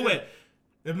nothing to do with.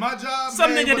 If my job, some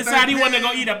nigga decided he wanted to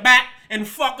go eat a bat and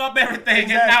fuck up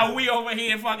everything, and now we over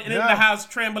here fucking in the house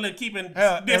trembling, keeping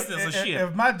distance and shit.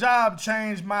 If my job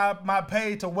changed my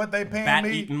pay to what they paying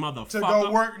me to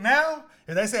go work now,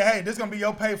 if they say, hey, this is gonna be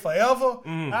your pay forever,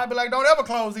 I'd be like, don't ever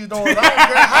close these doors. I don't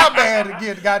care how bad it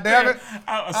gets, goddammit.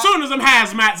 As soon as them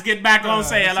hazmats get back on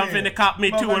sale, I'm finna cop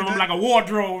me 2 of them like a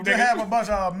wardrobe. They have a bunch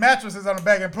of mattresses on the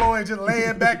back, employees just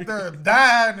laying back there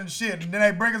dying and shit, and then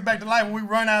they bring us back to life when we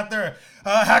run out there.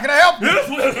 How can I help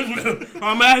you?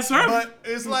 I'm at sir. But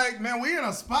it's like, man, we in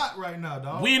a spot right now,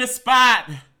 dog. We in a spot.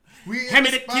 We in Hand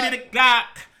a me the spot. key to the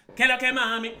Glock. Can okay,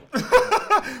 mommy.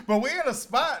 But we in a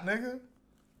spot, nigga.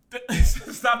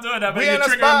 Stop doing that, man. We You're in a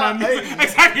triggering spot. my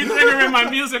exactly triggering my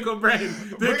musical brain.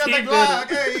 We got the Glock,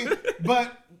 okay.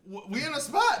 But we in a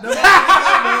spot. That's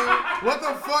what, what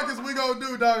the fuck is we gonna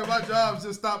do, dog, if our jobs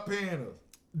just stop paying us?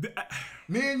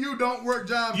 Me and you don't work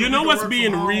jobs. You know what's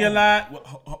being realized?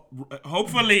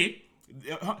 Hopefully,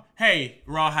 hey,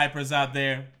 raw hypers out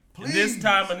there, please. In this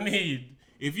time of need,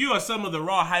 if you are some of the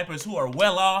raw hypers who are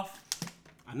well off,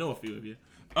 I know a few of you,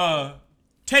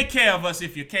 take care of us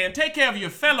if you can. Take care of your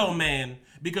fellow man,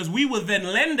 because we will then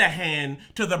lend a hand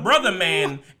to the brother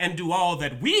man and do all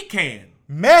that we can.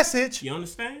 Message. You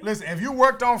understand? Listen, if you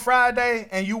worked on Friday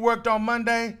and you worked on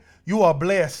Monday, you are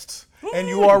blessed and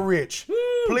you are rich.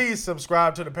 Please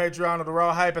subscribe to the Patreon of The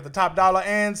Raw Hype at the top dollar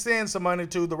and send some money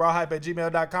to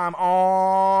therawhype@gmail.com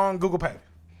on Google Pay.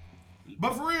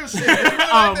 But for real shit, it's really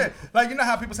like that. Like, you know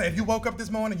how people say, if you woke up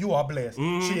this morning, you are blessed.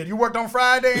 Shit, you worked on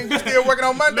Friday and you still working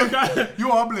on Monday,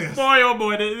 you are blessed. Boy, oh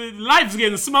boy, life's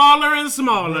getting smaller and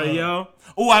smaller, yo.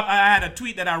 Oh, I had a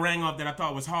tweet that I rang off that I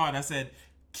thought was hard. I said,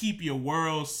 keep your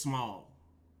world small.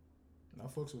 I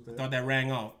fucks with that. Thought that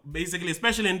rang off. Basically,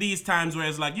 especially in these times where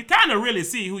it's like, you kind of really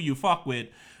see who you fuck with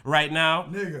right now.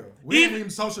 Nigga, we ain't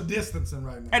even social distancing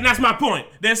right now. And that's my point.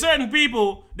 There's certain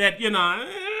people that, you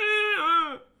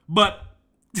know, but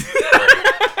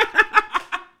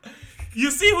you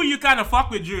see who you kind of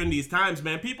fuck with during these times,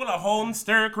 man. People are home,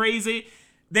 stir crazy.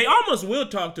 They almost will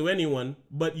talk to anyone,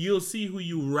 but you'll see who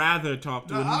you rather talk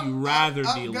to and who you rather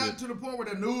deal with. I've got to the point where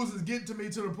the news is getting to me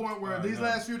to the point where these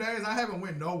last few days I haven't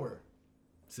went nowhere.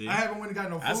 See? I haven't went and got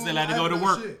no food. I still had to go to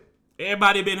work. Shit.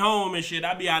 Everybody been home and shit.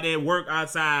 I be out there work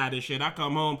outside and shit. I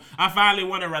come home. I finally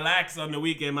want to relax on the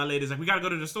weekend. My lady's like, we got to go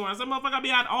to the store. I said, motherfucker, I be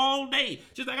out all day.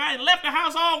 She's like, I ain't left the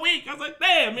house all week. I was like,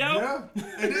 damn, yo. Yeah.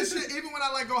 And this shit, even when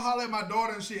I like go holler at my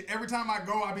daughter and shit, every time I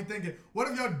go, I be thinking, what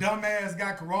if your dumb ass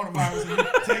got coronavirus and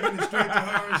you taking it straight to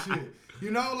her and shit?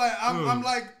 You know, like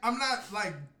I'm not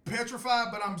like petrified,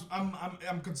 but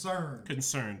I'm concerned.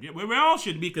 Concerned. Yeah, we all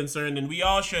should be concerned, and we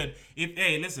all should.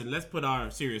 Hey, listen, let's put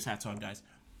our serious hats on, guys.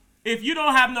 If you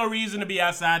don't have no reason to be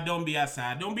outside, don't be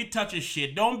outside. Don't be touching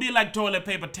shit. Don't be like toilet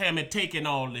paper Tammy taking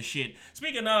all the shit.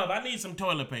 Speaking of, I need some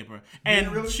toilet paper.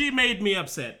 And really? She made me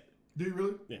upset. Do you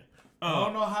really? Yeah. I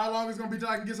don't know how long it's going to be till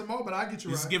I can get some more, but I'll get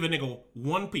you just right. give a nigga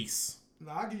one piece.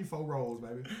 No, I'll give you 4 rolls,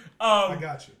 baby. I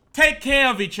got you. Take care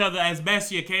of each other as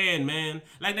best you can, man.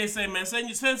 Like they say, man,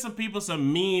 send some people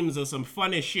some memes or some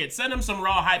funny shit. Send them some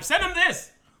raw hype. Send them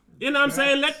this. You know what I'm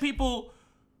saying? Let people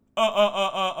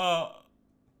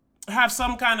have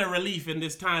some kind of relief in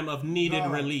this time of needed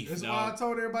relief. That's why I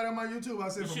told everybody on my YouTube. I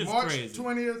said from March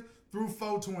 20th through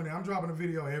 4/20, I'm dropping a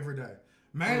video every day.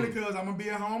 Mainly because I'm going to be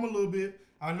at home a little bit.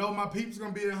 I know my peeps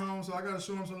going to be at home, so I got to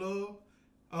show them some love.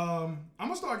 I'm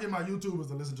going to start getting my YouTubers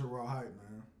to listen to Raw Hype,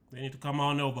 man. They need to come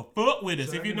on over. Foot with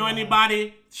us. If you know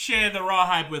anybody, share the Raw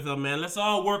Hype with them, man. Let's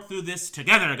all work through this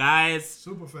together, guys.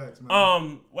 Super facts,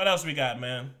 man. What else we got,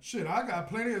 man? Shit, I got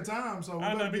plenty of time, so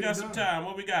I know we got some time.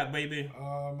 What we got, baby?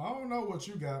 I don't know what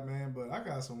you got, man, but I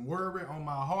got some worry on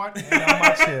my heart and on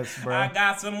my chest, bro. I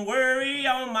got some worry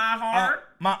on my heart.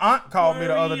 My aunt called me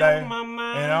the other day, and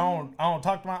I don't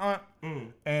talk to my aunt,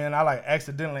 and I like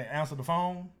accidentally answered the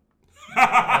phone.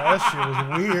 That shit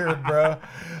was weird, bro.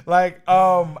 Like,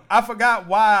 I forgot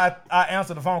why I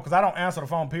answered the phone, because I don't answer the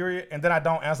phone, period. And then I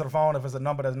don't answer the phone if it's a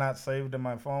number that's not saved in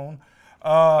my phone.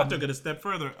 I took it a step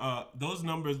further. Those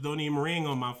numbers don't even ring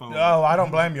on my phone. Oh, I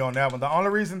don't blame you on that one. The only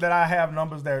reason that I have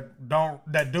numbers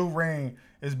that do ring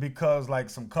is because like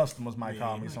some customers might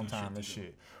call me sometime and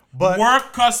shit. But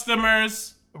work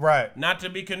customers. Right. Not to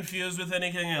be confused with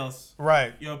anything else.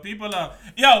 Right. People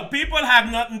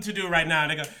have nothing to do right now.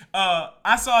 Nigga.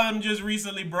 I saw them just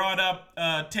recently brought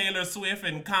up Taylor Swift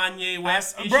and Kanye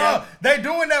West. Bro, they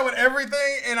doing that with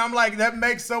everything, and I'm like, that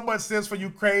makes so much sense for you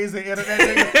crazy internet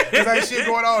niggas. Because ain't shit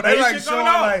going on. They like showing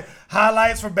like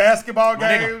highlights from basketball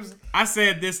games. I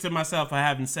said this to myself. I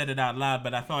haven't said it out loud,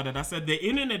 but I thought it. I said the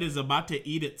internet is about to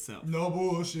eat itself. No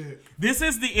bullshit. This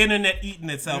is the internet eating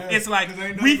itself. It's like,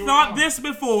 we thought this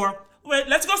before. Wait,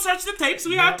 let's go search the tapes.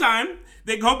 We have time.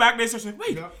 They go back. They search.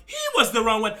 Wait, he was the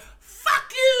wrong one.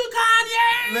 Fuck you,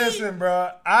 Kanye. Listen,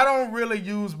 bro. I don't really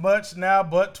use much now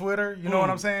but Twitter. You know what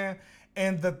I'm saying?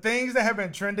 And the things that have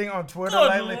been trending on Twitter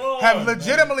lately have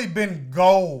legitimately been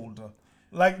gold.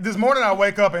 Like this morning I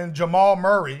wake up and Jamal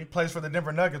Murray, plays for the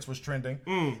Denver Nuggets, was trending.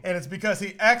 And it's because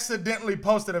he accidentally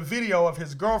posted a video of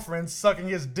his girlfriend sucking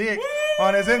his dick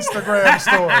on his Instagram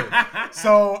story.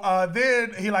 So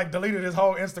then he like deleted his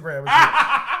whole Instagram and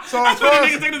shit. So that's what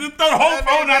niggas think to throw the whole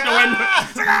phone out the window.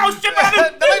 It's like, oh shit,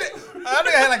 I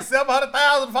think I had like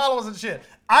 700,000 followers and shit.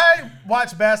 I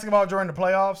watch basketball during the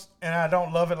playoffs, and I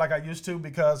don't love it like I used to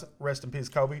because rest in peace,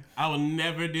 Kobe. I will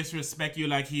never disrespect you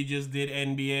like he just did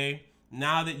NBA.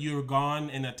 Now that you're gone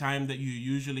in a time that you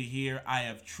usually hear, I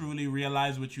have truly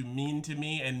realized what you mean to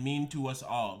me and mean to us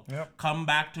all. Yep. Come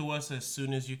back to us as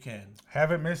soon as you can.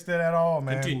 Haven't missed it at all,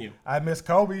 man. Continue. I miss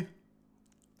Kobe.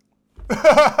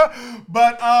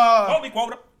 But Kobe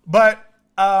quota. But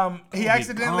he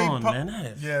accidentally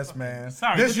man. Yes, man.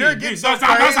 Sorry. This year getting so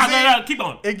crazy. No, keep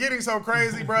on. It getting so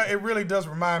crazy, bro. It really does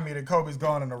remind me that Kobe's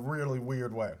gone in a really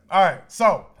weird way. All right,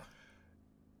 so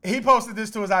he posted this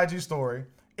to his IG story.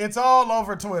 It's all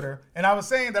over Twitter, and I was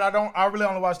saying that I really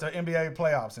only watch the NBA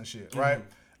playoffs and shit, right?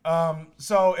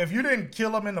 So if you didn't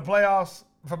kill him in the playoffs,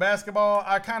 for basketball,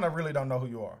 I kind of really don't know who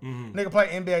you are. Nigga play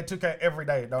NBA 2K every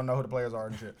day, don't know who the players are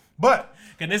and shit. But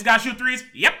can this guy shoot threes?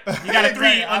 Yep. You got a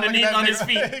three underneath on his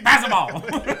feet. Pass the ball.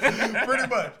 Pretty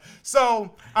much.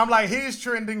 So I'm like, he's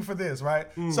trending for this, right?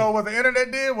 So what the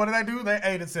internet did, what did they do? They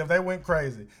ate itself. They went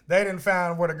crazy. They didn't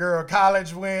find where the girl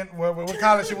college went, what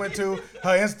college she went to,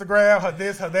 her Instagram, her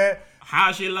this, her that.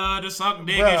 How she loved to suck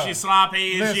dick and she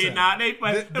sloppy and shit. Nah, they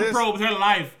probed her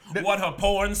life. What her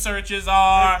porn searches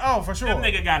are. Oh, for sure. That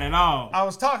nigga got it all. I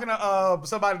was talking to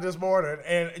somebody this morning,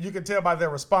 and you could tell by their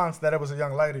response that it was a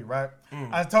young lady, right?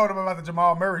 I told them about the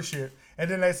Jamal Murray shit, and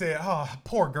then they said, "Oh,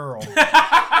 poor girl."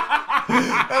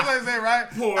 That's what I said, right?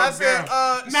 Poor girl. Said,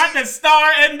 not the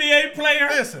star NBA player.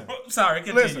 Listen. Sorry,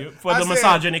 continue. For the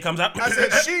misogyny comes up. I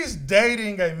said, she's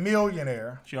dating a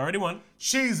millionaire. She already won.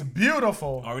 She's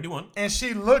beautiful. Already won. And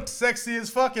she looked sexy as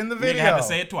fuck in the video. Nigga had to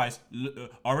say it twice.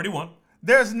 Already won.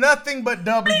 There's nothing but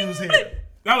W's here.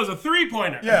 That was a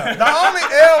 3-pointer. Yeah, the only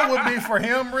L would be for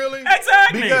him, really.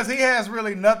 Exactly. Because he has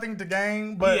really nothing to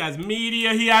gain. But he has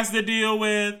media he has to deal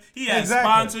with. He has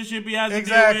sponsorship he has to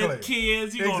deal with.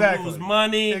 Kids, he's going to lose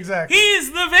money. Exactly.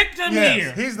 He's the victim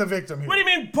here. He's the victim here. What do you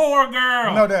mean, poor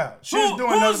girl? No doubt.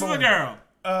 Who's the girl?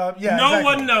 No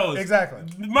one knows. Exactly.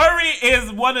 Murray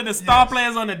is one of the star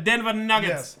players on the Denver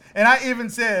Nuggets. Yes. And I even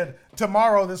said,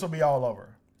 tomorrow this will be all over.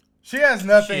 She has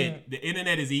nothing. Shit, the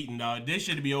internet is eating, dog. This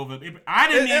should be over. I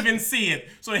didn't even see it,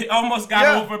 so it almost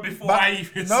got over before I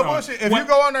even saw it. No bullshit. If you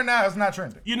go on there now, it's not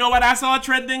trending. You know what I saw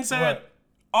trending, sir?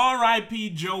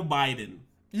 R.I.P. Joe Biden.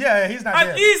 Yeah, he's not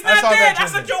dead. He's not dead. I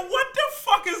said, yo, what the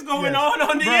fuck is going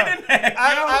on the internet?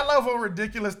 I love when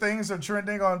ridiculous things are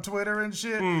trending on Twitter and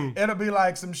shit. It'll be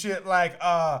like some shit like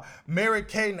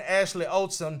Mary-Kate and Ashley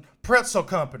Olsen pretzel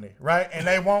company, right? And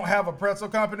they won't have a pretzel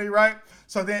company, right?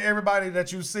 So then everybody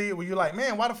that you see, well, you're like,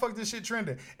 man, why the fuck this shit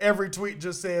trending? Every tweet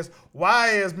just says, why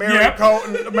is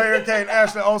Mary-Kate and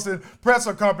Ashley Olsen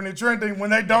pretzel company trending when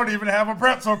they don't even have a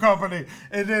pretzel company?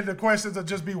 And then the questions will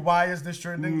just be, why is this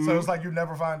trending? So it's like you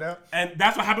never find out. And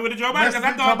that's what happened with the Joe Biden, because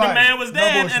I thought the man was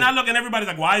dead. And I look and everybody's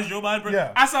like, why is Joe Biden?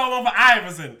 Yeah. I saw one for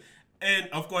Iverson. And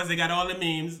of course, they got all the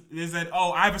memes. They said,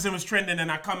 oh, Iverson was trending,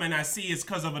 and I come and I see it's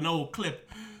because of an old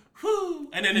clip. Whew.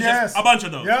 And then it's just a bunch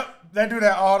of those. Yep. They do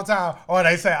that all the time. Or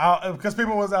they say, because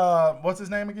people was, what's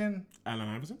his name again? Allen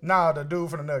Iverson? Nah, the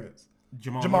dude from the Nuggets.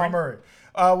 Jamal Murray.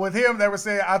 With him, they were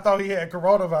saying, I thought he had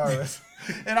coronavirus.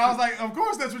 And I was like, of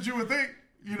course that's what you would think.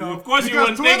 You know, of course you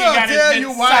wouldn't think he got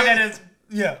his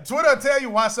Yeah, Twitter will tell you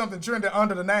why something trended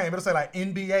under the name. It'll say like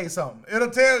NBA something.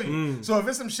 It'll tell you. So if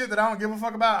it's some shit that I don't give a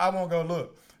fuck about, I won't go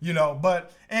look. You know,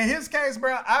 but in his case,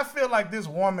 bro, I feel like this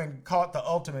woman caught the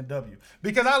ultimate W.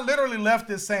 Because I literally left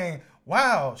this saying,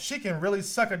 wow, she can really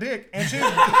suck a dick, and she's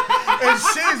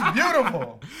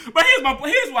beautiful. But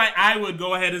here's why I would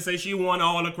go ahead and say she won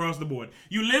all across the board.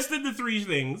 You listed the 3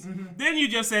 things, then you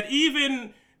just said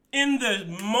even in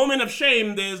the moment of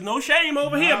shame, there's no shame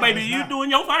over here, baby. You doing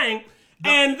your thing,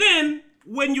 and then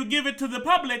when you give it to the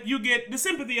public, you get the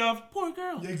sympathy of poor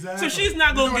girl. Exactly. So she's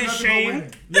not gonna get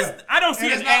shamed. I don't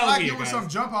see an L here. It's not like you were some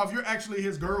jump off. You're actually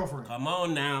his girlfriend. Come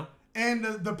on now. And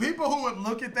the people who would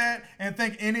look at that and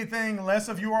think anything less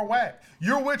of you are whack.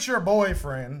 You're with your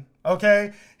boyfriend,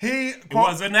 okay? It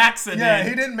was an accident. Yeah,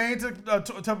 he didn't mean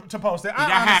to post it.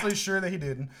 I'm honestly sure that he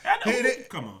didn't.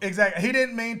 Come on. Exactly. He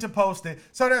didn't mean to post it.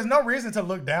 So there's no reason to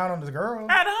look down on the girl.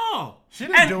 At all. She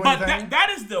didn't do anything. But that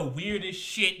is the weirdest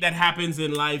shit that happens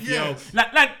in life, yo.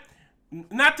 Like,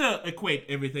 not to equate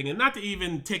everything and not to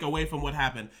even take away from what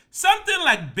happened. Something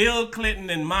like Bill Clinton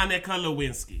and Monica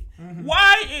Lewinsky.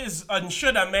 Why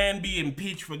should a man be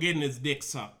impeached for getting his dick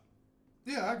sucked?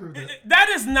 Yeah, I agree with that. That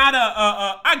is not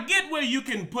I get where you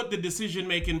can put the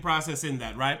decision-making process in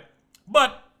that, right?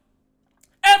 But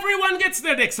everyone gets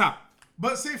their dick sucked.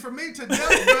 But see, for me to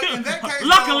tell in that case,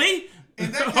 luckily,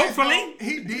 hopefully,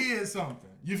 he did something.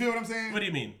 You feel what I'm saying? What do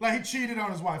you mean? Like he cheated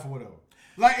on his wife or whatever.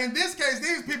 Like, in this case,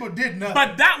 these people did nothing.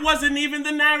 But that wasn't even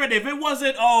the narrative. It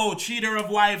wasn't, cheater of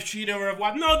wife.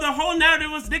 No, the whole narrative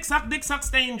was dick suck,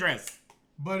 stained dress.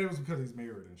 But it was because he's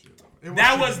married and shit.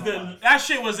 That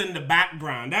shit was in the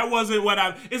background. That wasn't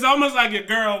it's almost like a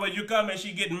girl when you come and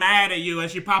she get mad at you and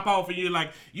she pop off and you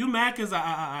like, you mad because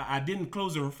I didn't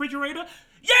close the refrigerator?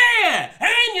 Yeah!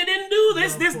 And you didn't do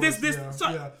this.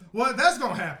 Yeah. Well, that's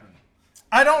going to happen.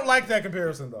 I don't like that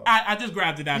comparison, though. I just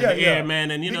grabbed it out of the air,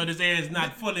 man, and this air is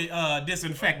not fully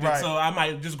disinfected, so I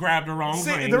might just grab the wrong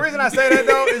thing. The reason I say that,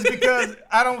 though, is because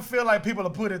I don't feel like people will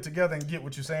put it together and get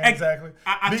what you're saying exactly.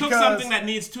 I took something that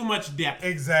needs too much depth.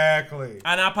 Exactly.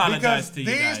 And I apologize to you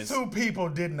guys. These 2 people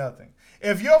did nothing.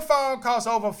 If your phone costs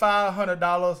over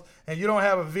 $500 and you don't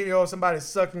have a video of somebody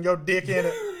sucking your dick in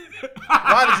it,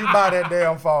 Why did you buy that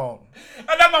damn phone? And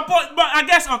that's my point. But I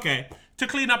guess, okay, to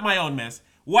clean up my own mess,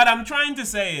 what I'm trying to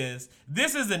say is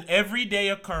this is an everyday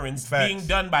occurrence being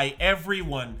done by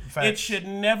everyone. It should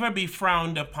never be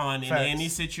frowned upon in any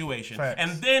situation.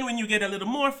 And then when you get a little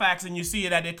more facts and you see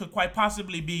that it could quite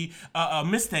possibly be a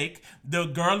mistake, the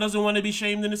girl doesn't want to be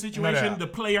shamed in the situation. The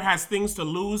player has things to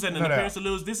lose and an appearance to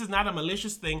lose. This is not a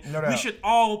malicious thing. We should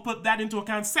all put that into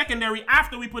account. Secondary,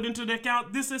 after we put into the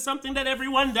account, this is something that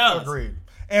everyone does. Agreed.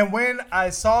 And when I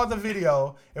saw the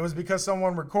video, it was because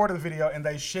someone recorded the video and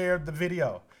they shared the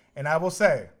video. And I will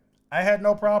say, I had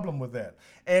no problem with that.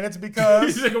 And it's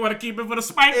because you want to keep it for the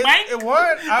spike bank?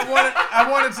 I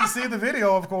wanted to see the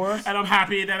video, of course. And I'm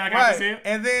happy that I got to see it.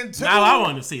 And then now I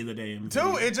want to see the damn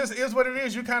video. It just is what it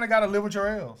is. You kind of got to live with your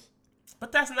L's.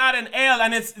 But that's not an L,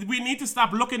 and we need to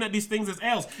stop looking at these things as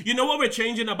L's. You know what we're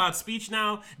changing about speech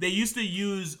now? They used to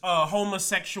use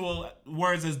homosexual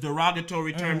words as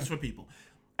derogatory terms for people.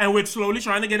 And we're slowly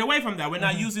trying to get away from that. We're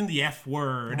not using the F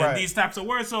word and these types of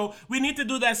words. So we need to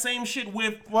do that same shit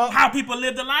with how people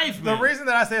live their life, man. The reason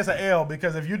that I say it's an L,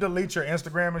 because if you delete your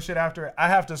Instagram and shit after it, I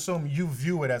have to assume you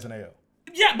view it as an L.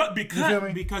 Yeah, but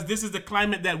because this is the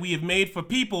climate that we have made for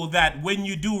people, that when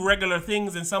you do regular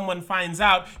things and someone finds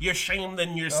out, you're shamed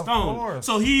and you're stoned.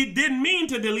 So he didn't mean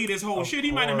to delete his whole shit.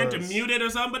 He might have meant to mute it or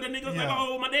something, but the nigga's like,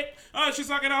 oh, my dick. Oh, she's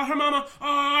sucking out her mama.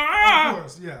 Of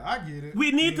course, yeah, I get it.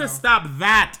 We need to stop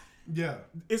that. Yeah.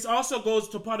 It also goes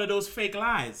to part of those fake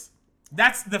lies.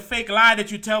 That's the fake lie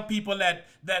that you tell people that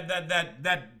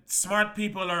smart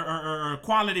people or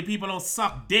quality people don't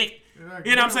suck dick.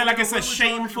 You know what I'm saying? Like it's a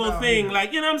shameful thing. Here?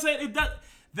 Like, you know what I'm saying?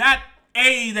 That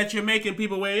A that you're making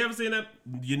people wear. You ever seen that?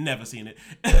 You never seen it.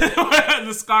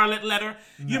 The scarlet letter.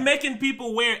 No. You're making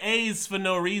people wear A's for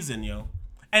no reason, yo.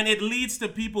 And it leads to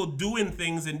people doing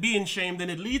things and being shamed, and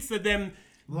it leads to them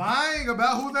lying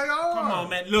about who they are. Come on,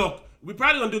 man. Look, we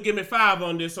probably gonna do Give Me 5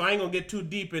 on this, so I ain't gonna get too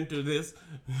deep into this.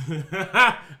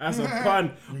 That's a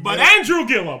pun. But Andrew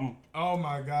Gillum. Oh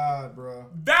my God, bro.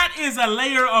 That is a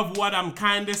layer of what I'm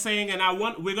kind of saying, and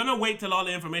we're gonna wait till all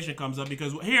the information comes up,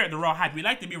 because here at the Raw Hype, we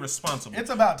like to be responsible. It's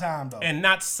about time, though, and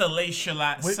not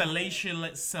salacialize.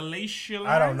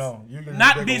 I don't know.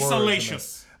 Not be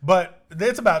salacious. But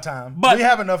it's about time. But we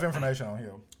have enough information on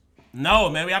here. No,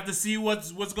 man, we have to see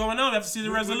what's going on. We have to see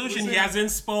the resolution. He hasn't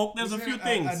spoke. There's a few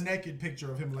things. A naked picture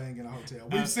of him laying in a hotel.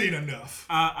 We've seen enough.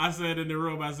 I said in the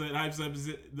room, I said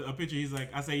a picture. He's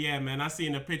like, I said, yeah, man, I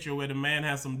seen a picture where the man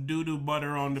has some doo-doo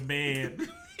butter on the bed.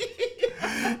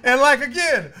 And like,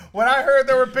 again, when I heard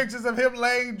there were pictures of him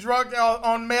laying drunk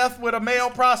on meth with a male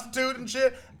prostitute and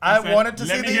shit, I wanted to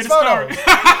see these photos.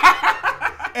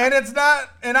 And it's not,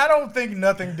 and I don't think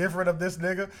nothing different of this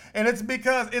nigga. And it's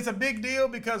because it's a big deal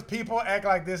because people act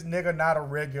like this nigga not a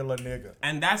regular nigga.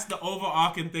 And that's the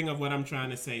overarching thing of what I'm trying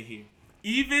to say here.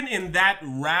 Even in that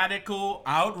radical,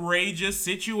 outrageous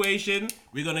situation,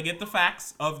 we're going to get the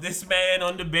facts of this man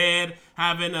on the bed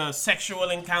having a sexual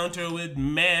encounter with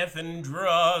meth and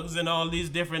drugs and all these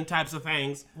different types of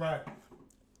things. Right.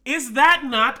 Is that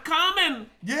not common?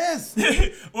 Yes.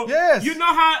 Well, yes. You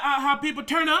know how people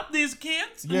turn up, these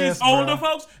kids? Yes, these older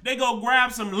folks? They go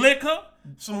grab some liquor,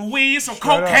 some weed, some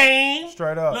cocaine.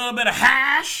 Straight up. A little bit of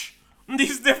hash.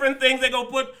 These different things they go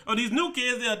put, or these new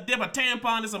kids, they'll dip a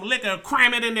tampon in some liquor and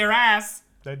cram it in their ass.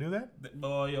 They do that?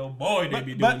 Boy, oh boy, they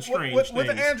be doing strange things. With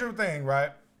the Andrew thing,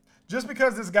 right? Just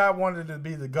because this guy wanted to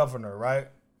be the governor, right?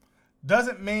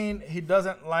 Doesn't mean he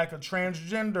doesn't like a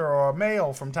transgender or a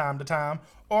male from time to time,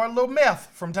 or a little meth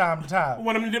from time to time.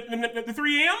 One of them, the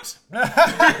 3 M's?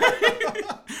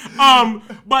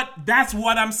 But that's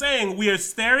what I'm saying. We are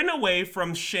staring away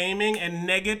from shaming and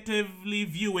negatively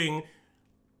viewing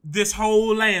this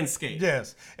whole landscape.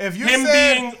 Yes. If you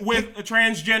being with a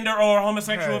transgender or a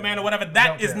homosexual man or whatever,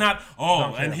 that is not,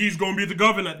 and he's going to be the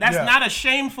governor. That's not a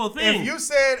shameful thing. If you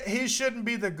said he shouldn't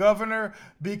be the governor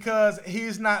because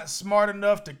he's not smart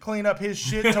enough to clean up his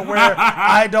shit to where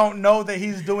I don't know that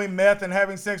he's doing meth and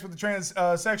having sex with the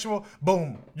transsexual,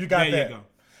 boom, you got that. You go.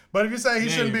 But if you say he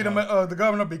shouldn't be the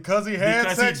governor because he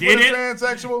had sex with a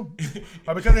transsexual,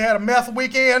 or because he had a meth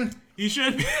weekend, he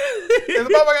should be. The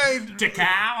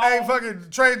motherfucker ain't fucking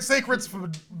trading secrets for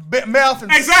meth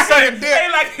and sucking dick.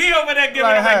 Hey, like he over there giving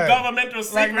us governmental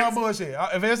secrets. Like no bullshit.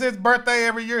 If it's his birthday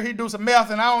every year, he do some meth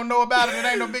and I don't know about it. It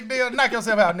ain't no big deal. Knock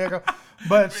yourself out, nigga.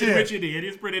 But shit, Richie did.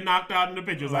 He's pretty knocked out in the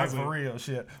pictures. Like for real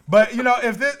shit. But you know,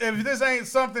 if this ain't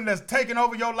something that's taking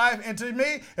over your life, and to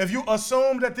me, if you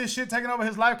assume that this shit taking over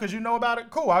his life because you know about it,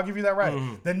 cool, I'll give you that right.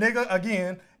 The nigga,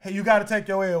 again, hey, you got to take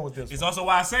your L with this. It's also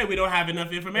why I say we don't have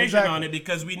enough information on it,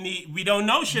 because we don't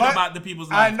know shit about the people's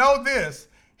lives. I know this.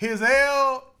 His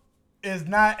L is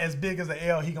not as big as the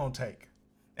L he gonna take.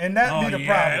 And that be the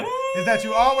problem. Is that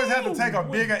you always have to take a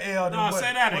bigger L than what.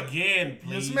 Say that again,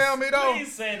 please. You smell me though?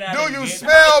 Please say that Do again. you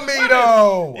smell me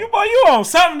though? You on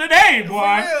something today, boy.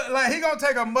 Real, like he gonna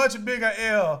take a much bigger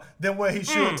L than what he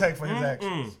should take for his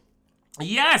actions.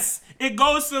 Yes, it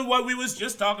goes to what we was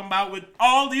just talking about with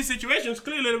all these situations.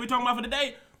 Clearly, that we're talking about for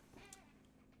today.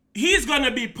 He's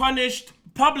gonna be punished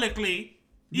publicly,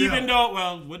 even though,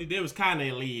 well, what he did was kind of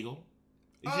illegal.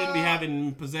 He shouldn't be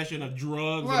having possession of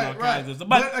drugs and all kinds of stuff.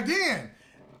 But again,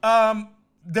 I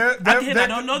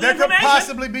don't know the there could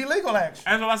possibly be legal action.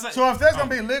 That's what I said. So if there's gonna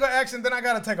be legal action, then I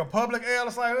gotta take a public L.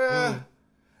 It's like,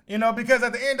 you know, because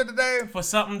at the end of the day, for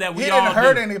something that we he all didn't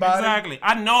hurt do. anybody. Exactly.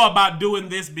 I know about doing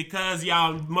this because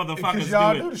y'all motherfuckers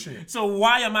do the it. shit. So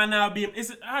why am I now being?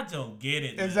 I don't get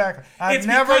it. Man. Exactly. It's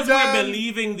because we're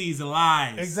believing these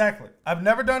lies. Exactly. I've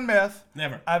never done meth.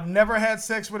 Never. I've never had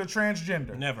sex with a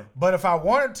transgender. Never. But if I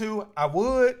wanted to, I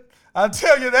would. I'll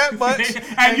tell you that much.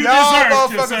 and you y'all deserve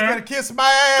motherfuckers to, sir. gonna kiss my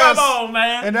ass. Come on,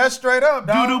 man. And that's straight up,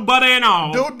 dog. Doo-doo butter and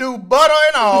all. Doo-doo butter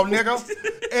and all, nigga.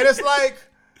 And it's like,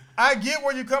 I get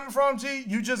where you're coming from, G.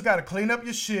 You just gotta clean up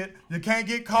your shit. You can't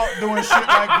get caught doing shit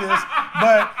like this.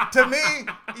 But to me,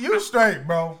 you straight,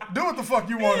 bro. Do what the fuck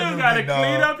you want to do. You gotta dog.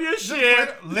 clean up your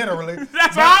shit. Literally.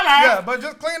 That's all I laugh. Yeah, but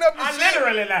just clean up your shit. I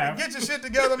literally laugh. Get your shit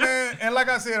together, man. And like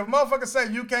I said, if motherfuckers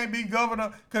say you can't be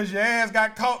governor because your ass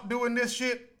got caught doing this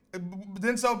shit,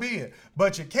 then so be it.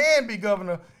 But you can be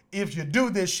governor if you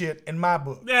do this shit in my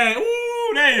book. There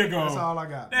you go. That's all I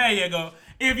got. There you go.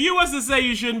 If you was to say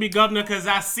you shouldn't be governor because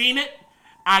I seen it,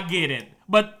 I get it.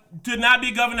 But to not be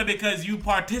governor because you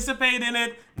participate in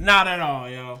it, not at all,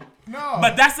 yo. No.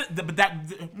 But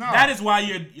that is why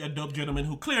you're a dope gentleman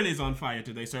who clearly is on fire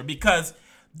today, sir. Because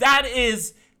that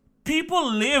is,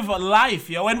 people live a life,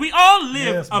 yo. And we all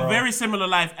live a very similar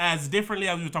life as differently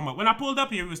as we were talking about. When I pulled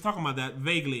up here, we was talking about that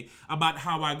vaguely, about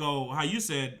how you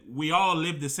said we all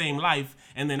live the same life.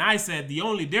 And then I said the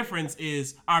only difference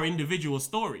is our individual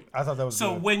story. I thought that was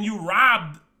so good. When you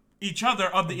robbed each other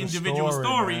of the individual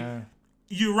story,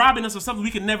 you're robbing us of something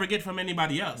we can never get from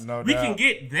anybody else. We can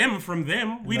get them from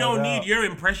them. We don't need your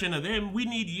impression of them. We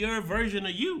need your version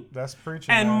of you. That's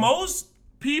preaching. And man. most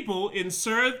people in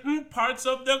certain parts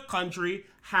of the country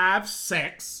have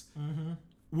sex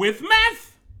with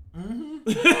meth.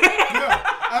 Yeah.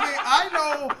 I mean,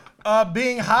 I know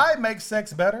being high makes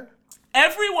sex better.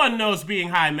 Everyone knows being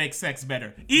high makes sex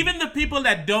better. Even the people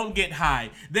that don't get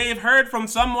high. They've heard from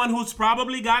someone who's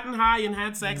probably gotten high and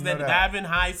had sex that having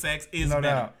high sex is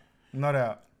better. No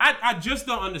doubt. I just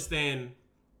don't understand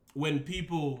when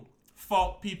people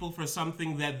fault people for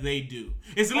something that they do.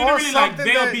 It's literally like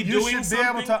they'll be doing you should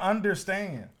something. be able to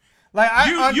understand. Like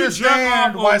I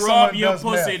understand you why jerk off or someone rub your does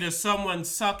pussy meth. to someone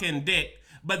sucking dick,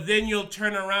 but then you'll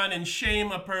turn around and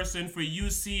shame a person for you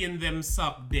seeing them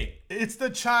suck dick. It's the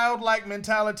childlike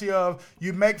mentality of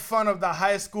you make fun of the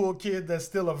high school kid that's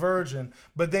still a virgin,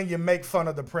 but then you make fun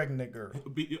of the pregnant girl.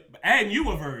 And you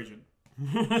a virgin.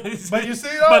 But you see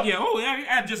though? But yeah,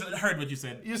 I just heard what you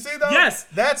said. You see though? Yes.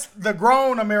 That's the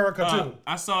grown America too.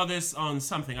 I saw this on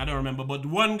something, I don't remember, but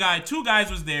two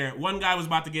guys was there. One guy was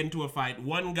about to get into a fight.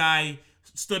 One guy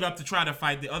stood up to try to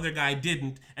fight, the other guy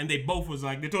didn't, and they both was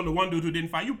like, they told the one dude who didn't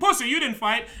fight, you pussy, you didn't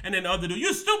fight, and then the other dude,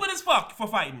 you stupid as fuck for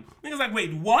fighting. Niggas like,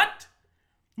 wait, what?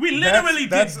 We literally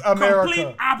that's did America.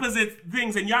 Complete opposite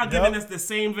things, and y'all giving us the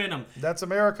same venom. That's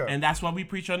America. And that's why we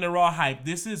preach on the raw hype.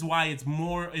 This is why it's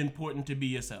more important to be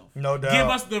yourself. No doubt. Give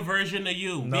us the version of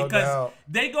you. No because doubt.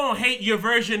 they gonna hate your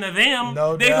version of them.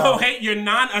 No they doubt. gonna hate your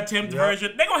non-attempt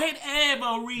version. They gonna hate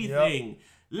everything. Yep.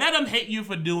 Let them hate you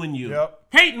for doing you. Yep.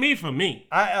 Hate me for me.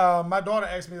 My daughter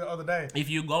asked me the other day. If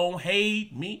you gon'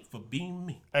 hate me for being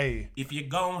me. Hey. If you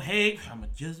gon' hate, I'ma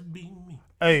just be me.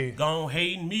 Hey. Gon'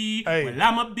 hate me, Hey. well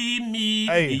I'ma be me.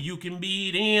 Hey. You can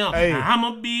be them. Hey.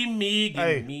 I'ma be me. Give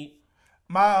Hey. me.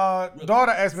 My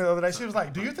daughter asked me the other day, she was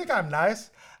like, do you think I'm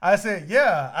nice? I said,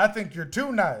 yeah, I think you're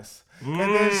too nice. And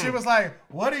then she was like,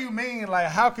 what do you mean? Like,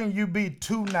 how can you be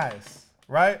too nice?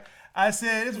 Right? I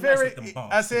said, it's very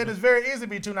easy to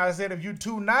be too nice. I said, if you're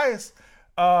too nice,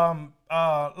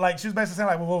 like she was basically saying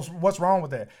like, well, what's wrong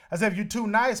with that? I said, if you're too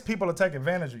nice, people will take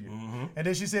advantage of you. And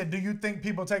then she said, do you think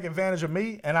people take advantage of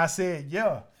me? And I said,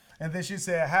 yeah. And then she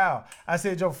said, how? I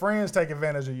said, your friends take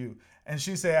advantage of you. And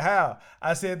she said, how?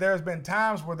 I said, there's been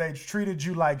times where they treated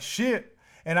you like shit.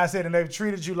 And I said, and they've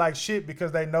treated you like shit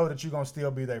because they know that you're going to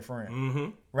still be their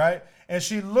friend. Right? And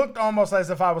she looked almost as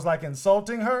if I was like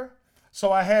insulting her.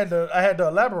 So I had to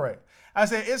elaborate. I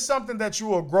said, it's something that you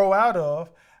will grow out of.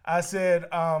 I said,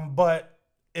 but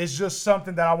It's just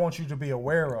something that I want you to be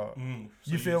aware of.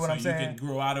 You feel what I'm saying? You can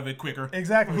grow out of it quicker.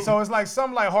 Exactly. So it's like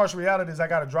some like harsh realities I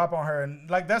got to drop on her. And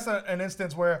like that's an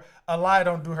instance where a lie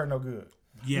don't do her no good.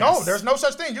 Yes. No, there's no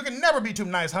such thing. You can never be too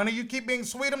nice, honey. You keep being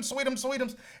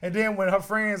sweetums. And then when her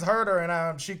friends hurt her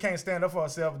and she can't stand up for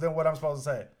herself, then what I'm supposed to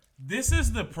say? This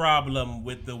is the problem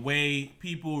with the way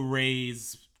people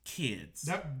raise kids.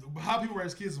 How people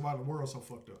raise kids is why the world's so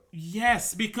fucked up.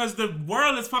 Yes, because the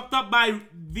world is fucked up by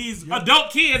these adult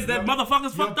kids that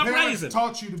motherfuckers fucked up raising.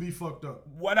 Taught you to be fucked up.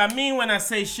 What I mean when I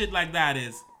say shit like that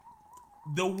is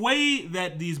the way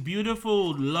that these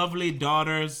beautiful, lovely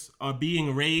daughters are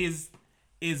being raised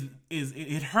is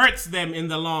it hurts them in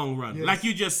the long run. Yes. Like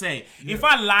you just say, if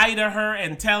I lie to her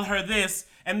and tell her this,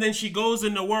 and then she goes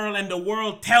in the world and the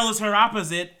world tells her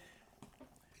opposite,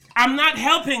 I'm not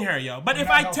helping her, yo. But if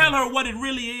I tell her what it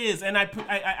really is, and I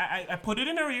put it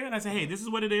in her ear, and I say, hey, this is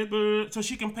what it is, so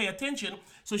she can pay attention,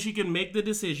 so she can make the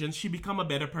decisions, she become a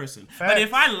better person. Facts. But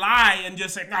if I lie and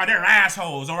just say, no, they're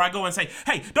assholes, or I go and say,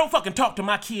 hey, don't fucking talk to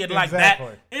my kid like that,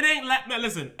 it ain't like, now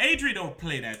listen, Adri don't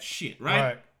play that shit,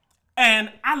 right?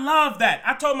 And I love that.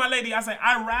 I told my lady, I said,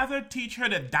 I'd rather teach her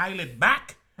to dial it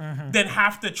back than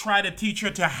have to try to teach her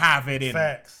to have it in.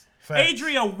 Facts.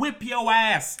 Adria whip your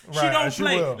ass. She don't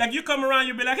play. Like you come around,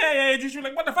 you be like, hey, Adria. She's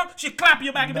like, what the fuck? She clap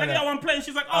your back and be like, yo, I'm playing.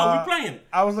 She's like, oh, we playing.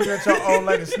 I was looking at your old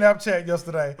lady Snapchat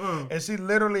yesterday, and she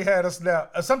literally had a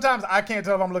snap. Sometimes I can't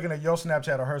tell if I'm looking at your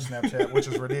Snapchat or her Snapchat, which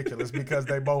is ridiculous because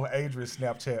they both Adria's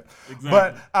Snapchat. Exactly.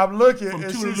 But I'm looking, from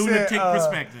and two lunatic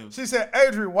perspectives. She said,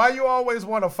 Adria, why you always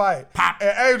want to fight? Pop.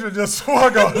 And Adria just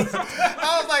swung on her.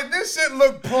 I was like, this shit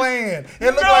look planned. It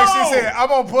looked like she said, I'm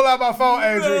going to pull out my phone,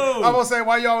 Adria. I'm going to say,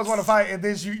 why you always want to fight? And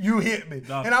then you hit me.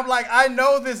 No. And I'm like, I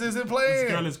know this isn't planned.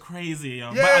 This girl is crazy,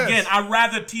 yo. Yes. But again, I'd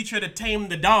rather teach her to tame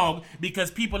the dog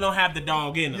because people don't have the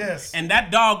dog in them. Yes. And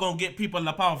that dog gonna get people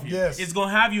up off you. Yes. It's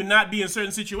gonna have you not be in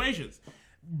certain situations.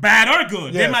 Bad or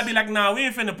good. Yes. They might be like, nah, we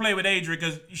ain't finna play with Adri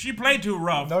because she played too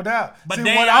rough. No doubt. But see,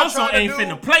 they also ain't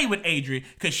finna play with Adri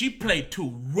because she played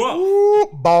too rough. Ooh,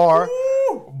 bar.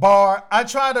 I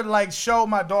try to like show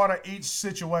my daughter each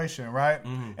situation, right?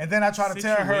 And then I try to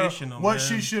tell her what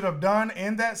she should have done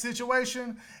in that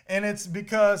situation. And it's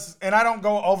because, and I don't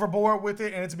go overboard with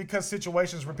it, and it's because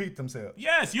situations repeat themselves.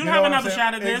 Yes, you have another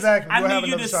shot at this. Exactly. I need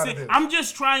you to sit. I'm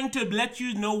just trying to let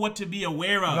you know what to be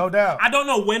aware of. No doubt. I don't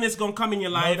know when it's going to come in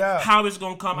your life, how it's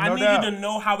going to come. I need you to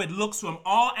know how it looks from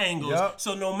all angles.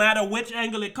 So no matter which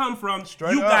angle it comes from,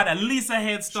 you got at least a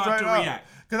head start to react.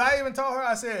 Because I even told her,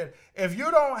 I said, if you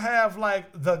don't have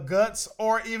like the guts,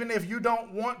 or even if you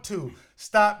don't want to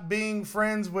stop being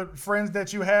friends with friends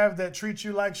that you have that treat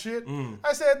you like shit,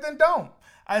 I said, then don't.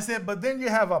 I said, but then you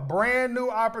have a brand new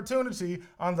opportunity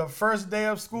on the first day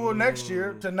of school next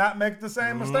year to not make the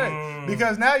same mistake.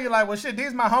 Because now you're like, well, shit,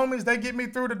 these my homies. They get me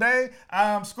through the day.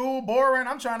 School boring.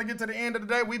 I'm trying to get to the end of the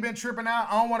day. We've been tripping out.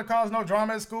 I don't want to cause no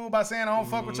drama at school by saying I don't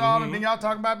fuck with y'all. And then y'all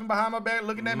talking about me behind my back,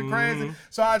 looking at me crazy.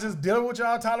 So I just deal with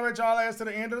y'all, tolerate y'all ass to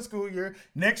the end of the school year.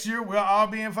 Next year, we'll all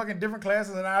be in fucking different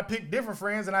classes. And I pick different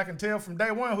friends. And I can tell from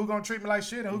day one who going to treat me like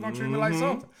shit and who going to treat me like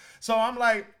something. So I'm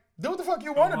like, do what the fuck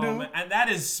you want to do. Man. And that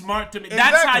is smart to me.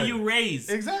 Exactly. That's how you raise.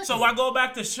 Exactly. So I go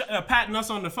back to patting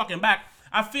us on the fucking back.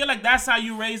 I feel like that's how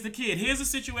you raise the kid. Here's the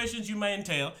situations you may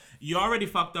entail. You already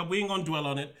fucked up. We ain't going to dwell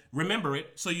on it. Remember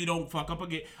it so you don't fuck up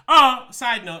again.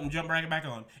 Side note and jump right back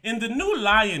on. In the new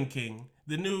Lion King,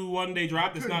 the new one they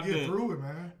dropped, it's not good. Through it,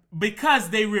 man. Because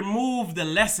they removed the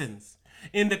lessons.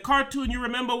 In the cartoon, you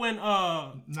remember when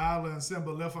Nala and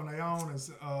Simba left on their own,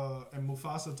 and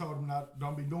Mufasa told them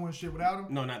don't be doing shit without him?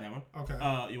 No, not that one.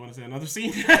 Okay. You want to say another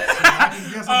scene? So I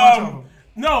can guess a bunch of them.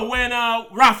 No, when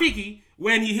Rafiki,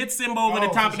 when he hits Simba over the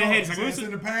top of the head. It's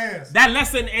in the past. That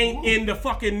lesson ain't in the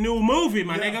fucking new movie,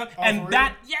 my nigga. And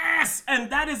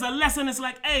that is a lesson. It's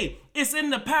like, hey, it's in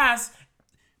the past.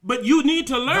 But you need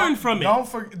to learn from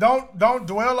it. Don't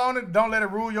dwell on it. Don't let it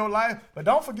rule your life. But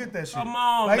don't forget that shit. Come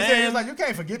on, man. Said, it's like you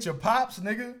can't forget your pops,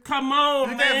 nigga. Come on,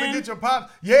 man. You can't forget your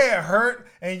pops. Yeah, it hurt.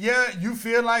 And yeah, you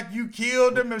feel like you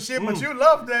killed him and shit. But you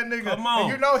loved that nigga. Come on.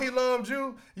 And you know he loved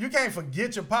you. You can't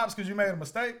forget your pops because you made a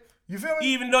mistake. You feel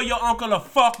me? Even though your uncle a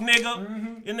fuck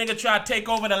nigga. Your nigga try to take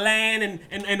over the land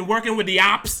and working with the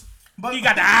ops. But you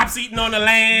got the ops eating on the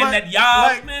land that y'all,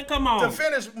 like, man, come on. To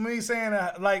finish me saying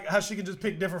like how she can just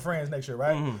pick different friends next year,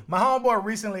 right? My homeboy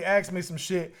recently asked me some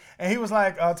shit, and he was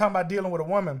like talking about dealing with a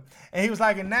woman, and he was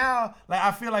like, and now like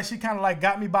I feel like she kind of like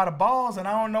got me by the balls, and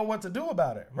I don't know what to do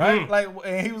about it, right? Like,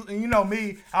 and he was, and you know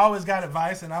me, I always got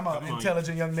advice, and I'm an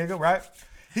intelligent young nigga, right?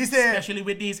 He said, especially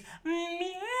with these.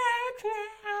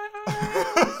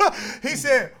 He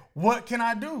said, what can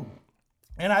I do?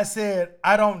 And I said,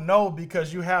 I don't know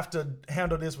because you have to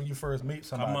handle this when you first meet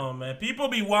somebody. Come on, man. People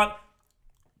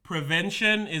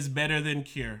prevention is better than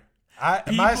cure.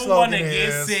 People want to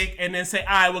get sick and then say, all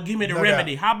right, well, give me the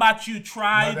remedy. How about you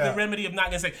try the remedy of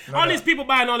not getting sick? All these people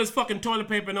buying all this fucking toilet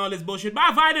paper and all this bullshit.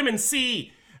 Buy vitamin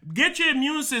C. Get your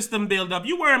immune system built up.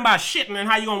 You worrying about shitting and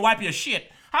how you gonna wipe your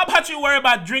shit. How about you worry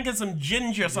about drinking some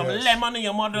ginger, some lemon, and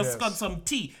your mother skunk some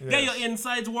tea. Get your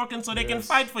insides working so they can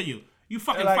fight for you. You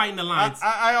fucking fighting the lines.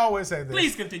 I always say this.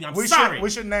 Please continue. I'm sorry. We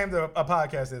should name a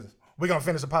podcast this. We're going to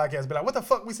finish the podcast and be like, what the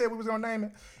fuck we said we was going to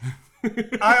name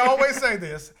it? I always say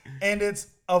this, and it's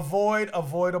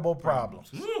avoidable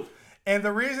problems. And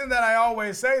the reason that I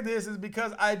always say this is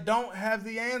because I don't have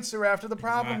the answer after the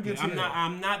problem gets here.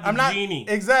 I'm not the genie.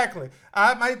 Exactly.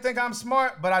 I might think I'm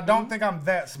smart, but I don't think I'm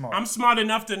that smart. I'm smart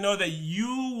enough to know that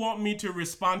you want me to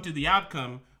respond to the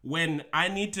outcome when I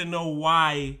need to know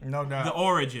why, the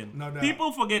origin. No doubt.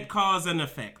 People forget cause and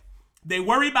effect. They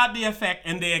worry about the effect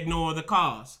and they ignore the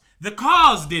cause. The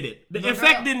cause did it. The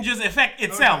effect didn't just affect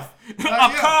itself. A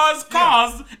cause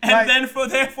caused, and then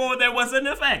therefore there was an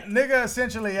effect. Nigga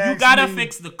essentially asked me. You gotta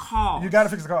fix the cause. You gotta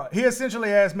fix the cause. He essentially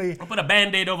asked me. I'll put a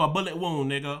Band-Aid over a bullet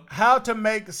wound, nigga. How to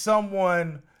make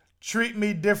someone treat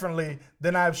me differently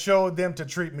than I've showed them to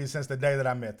treat me since the day that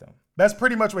I met them. That's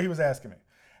pretty much what he was asking me.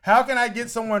 How can I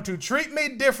get someone to treat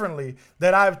me differently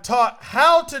that I've taught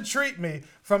how to treat me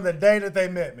from the day that they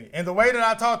met me? And the way that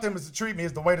I taught them to treat me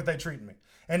is the way that they treat me.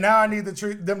 And now I need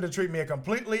them to treat me a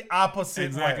completely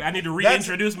opposite way. I need to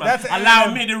reintroduce myself.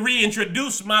 Allow me to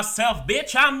reintroduce myself,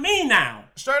 bitch. I'm me now.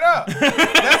 Straight up.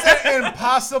 That's an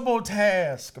impossible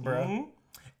task, bro. Mm-hmm.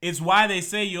 It's why they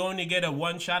say you only get a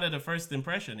one shot at the first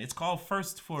impression. It's called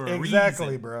first for a reason.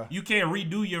 Exactly, bro. You can't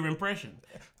redo your impression.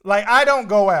 Like, I don't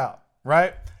go out,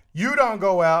 right? You don't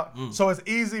go out, so it's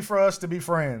easy for us to be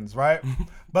friends, right?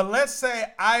 But let's say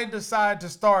I decide to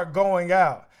start going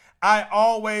out. I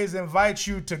always invite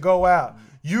you to go out.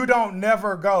 You don't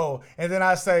never go. And then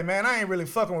I say, man, I ain't really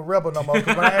fucking with Rebel no more.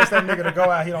 Because when I ask that nigga to go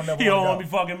out, he don't never want to be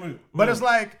fucking me. But it's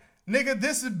like, nigga,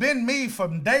 this has been me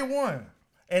from day one.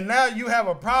 And now you have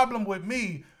a problem with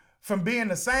me from being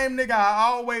the same nigga I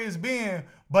always been,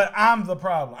 but I'm the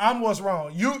problem. I'm what's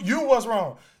wrong. You what's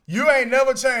wrong. You ain't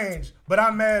never changed, but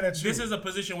I'm mad at you. This is a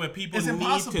position where people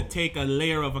need to take a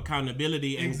layer of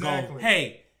accountability and go,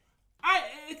 hey,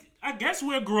 I guess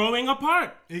we're growing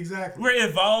apart. Exactly. We're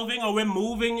evolving or we're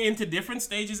moving into different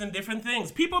stages and different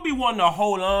things. People be wanting to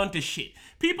hold on to shit.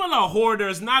 People are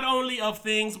hoarders, not only of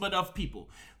things, but of people.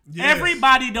 Yes.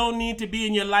 Everybody don't need to be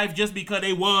in your life just because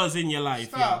they was in your life.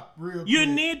 Stop, real quick. You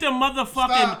need to motherfucking...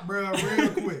 Stop, bro, real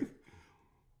quick.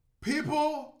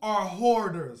 People are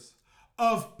hoarders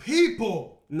of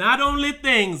people. Not only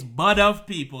things, but of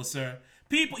people, sir.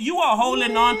 People, you are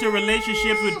holding on to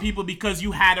relationships with people because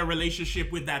you had a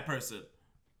relationship with that person.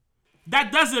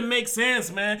 That doesn't make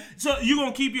sense, man. So you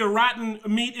gonna keep your rotten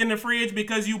meat in the fridge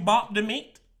because you bought the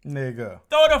meat? Nigga.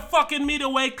 Throw the fucking meat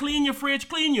away, clean your fridge,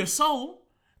 clean your soul,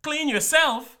 clean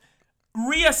yourself,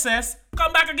 reassess,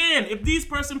 come back again. If these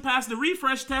person pass the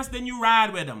refresh test, then you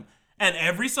ride with them. And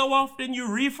every so often you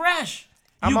refresh.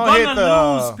 I'm You're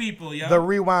gonna lose people, yo. The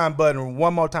rewind button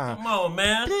one more time. Come on,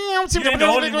 man. You ain't the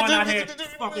only one out here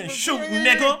fucking shooting,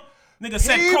 nigga. Nigga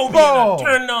said Kobe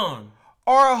turned on.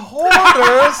 Are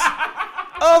hoarders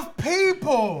of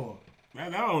people.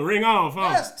 Man, that don't ring off, huh?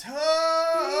 That's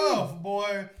tough,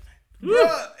 boy.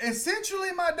 Bruh,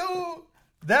 essentially, my dude,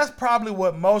 that's probably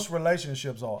what most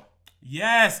relationships are.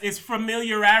 Yes, it's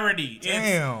familiarity.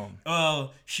 Damn.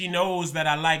 She knows that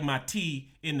I like my tea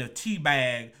in the tea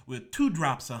bag with 2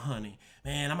 drops of honey.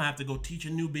 Man, I'm gonna have to go teach a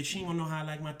new bitch. She ain't gonna know how I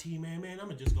like my tea, man. I'm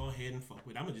gonna just go ahead and fuck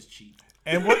with it. I'm gonna just cheat.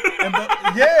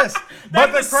 Yes.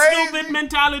 That's the stupid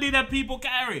mentality that people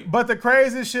carry. But the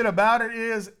crazy shit about it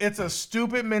is it's a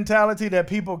stupid mentality that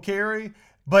people carry,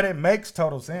 but it makes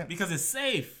total sense. Because it's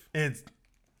safe.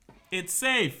 It's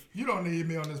safe. You don't need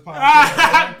me on this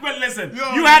podcast. But listen,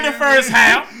 you had the first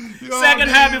half. Second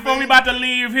half before we about to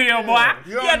leave here, boy.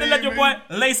 You had to let your boy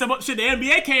lace him up. Shit, the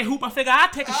NBA can't hoop. I figure I'll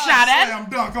take a shot at it. I'm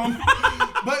dunk on.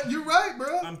 But you're right,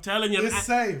 bro. I'm telling you. It's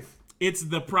safe. It's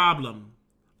the problem.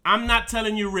 I'm not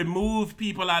telling you remove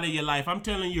people out of your life. I'm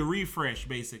telling you refresh,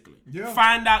 basically. Yeah.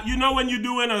 Find out. You know when you're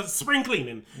doing a spring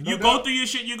cleaning. You go through your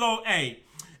shit. You go, hey,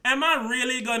 am I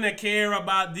really going to care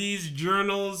about these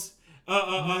journals?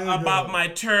 About my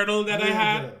turtle that I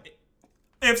had.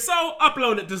 If so,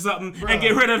 upload it to something and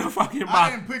get rid of the fucking box. I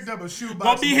done picked up a shoebox.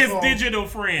 Go be his digital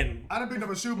friend. I done picked up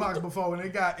a shoebox before and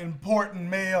it got important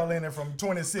mail in it from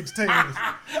 2016. Like,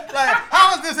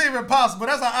 how is this even possible?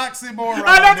 That's an oxymoron.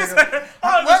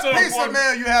 What piece of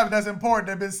mail you have that's important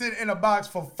that's been sitting in a box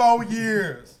for 4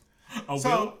 years?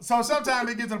 So sometimes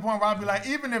it gets to the point where I'll be like,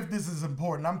 even if this is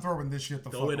important, I'm throwing this shit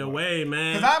Throw it away,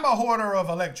 man. Because I'm a hoarder of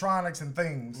electronics and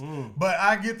things. But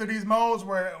I get through these modes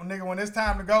where, nigga, when it's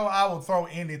time to go, I will throw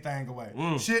anything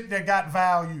away. Shit that got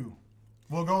value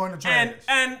will go in the trash.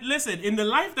 And listen, in the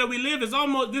life that we live is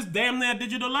almost this damn near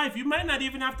digital life. You might not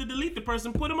even have to delete the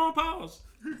person. Put them on pause.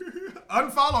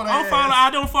 Unfollow that. Unfollow. I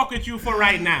don't fuck with you for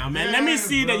right now, man. Let me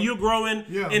see that you're growing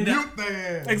in the mute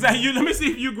that. Exactly. Let me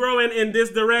see if you're growing in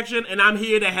this direction, and I'm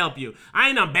here to help you. I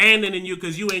ain't abandoning you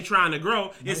because you ain't trying to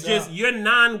grow. It's just your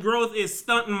non-growth is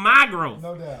stunting my growth.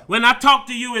 No doubt. When I talk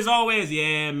to you, it's always,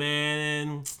 yeah,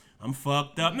 man, I'm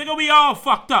fucked up. Nigga, we all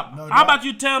fucked up. How about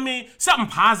you tell me something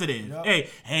positive? Yep.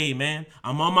 Hey, man,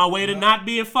 I'm on my way to not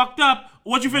being fucked up.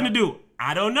 What you finna do?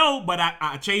 I don't know, but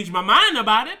I changed my mind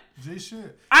about it. G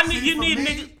shit.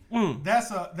 Nigga.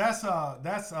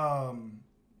 That's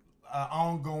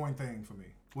ongoing thing for me.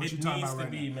 What you talking about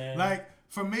right now? Man. Like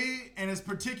for me, and it's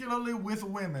particularly with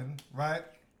women, right?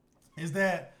 Is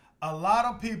that a lot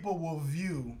of people will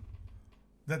view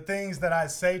the things that I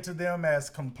say to them as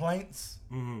complaints,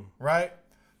 right?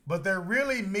 But they're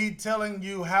really me telling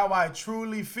you how I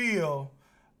truly feel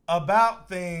about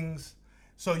things,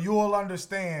 so you'll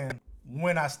understand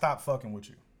when I stop fucking with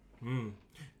you.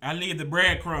 I leave the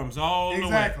breadcrumbs all the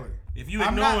way. If you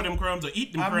ignore them crumbs or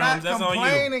eat them crumbs, that's on you. I'm not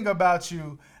complaining about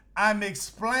you. I'm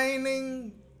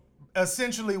explaining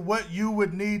essentially what you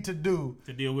would need to do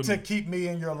to deal with to keep me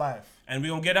in your life. And we're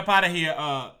going to get up out of here.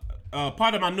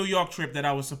 Part of my New York trip that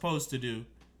I was supposed to do.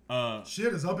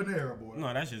 Shit is up in the air, boy.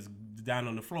 No, that's just down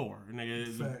on the floor.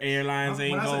 Nigga, airlines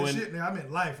ain't going. When I say shit, I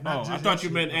meant life, not just I thought you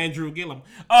shit, meant bro. Andrew Gillum.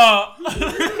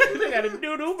 They got a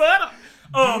doo-doo butter.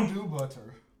 Doo-doo butter.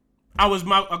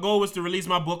 My goal was to release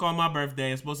my book on my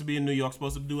birthday. It's supposed to be in New York.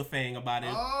 Supposed to do a thing about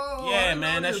it. Yeah,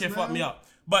 man, that shit fucked me up.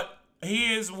 But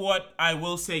here's what I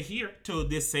will say here to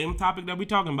this same topic that we're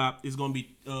talking about is going to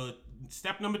be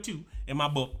step number 2 in my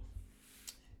book.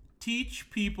 Teach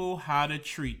people how to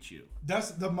treat you. That's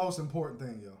the most important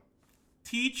thing, yo.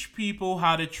 Teach people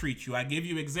how to treat you. I give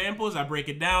you examples. I break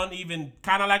it down, even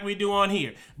kind of like we do on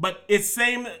here. But it's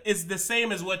the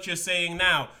same as what you're saying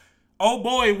now. Oh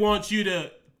boy wants you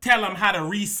to tell him how to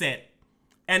reset,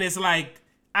 and it's like,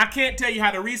 I can't tell you how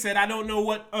to reset. I don't know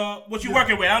what you're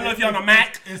working with. I don't know if you're on a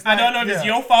Mac. I don't know if it's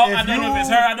your fault. I don't know if it's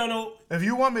her. I don't know. If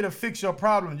you want me to fix your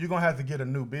problem, you're gonna have to get a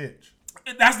new bitch.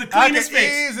 That's the cleanest fix. I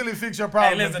can easily fix your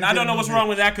problem. Hey, listen, I don't know what's wrong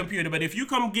with that computer, but if you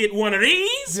come get one of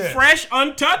these fresh,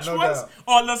 untouched ones,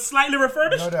 or slightly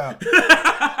refurbished, no doubt.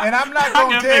 And I'm not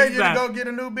gonna tell you to go get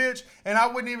a new bitch, and I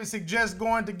wouldn't even suggest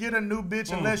going to get a new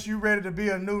bitch unless you're ready to be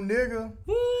a new nigga.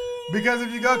 Because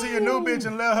if you go to your new bitch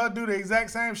and let her do the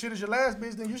exact same shit as your last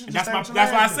bitch, then you should just That's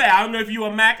why I say I don't know if you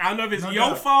a Mac. I don't know if it's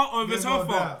your fault or if it's her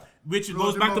fault. Which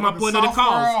goes back to my point of the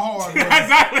cause.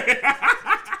 Exactly.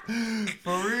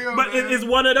 For real, but it's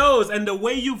one of those, and the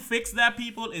way you fix that,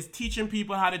 people, is teaching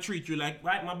people how to treat you. Like,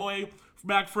 right, my boy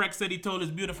Black Freck said he told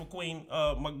his beautiful queen,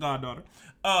 my goddaughter,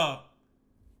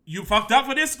 you fucked up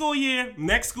for this school year,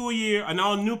 next school year, and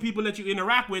all new people that you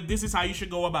interact with, this is how you should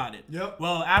go about it. Yep.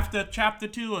 Well, after chapter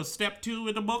 2 or step 2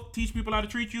 in the book, teach people how to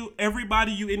treat you,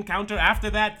 everybody you encounter after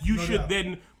that, you should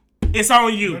then, it's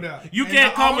on you. You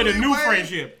can't come with a new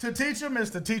friendship. To teach them is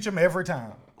to teach them every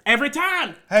time. Every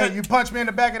time. Hey, you punch me in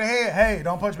the back of the head. Hey,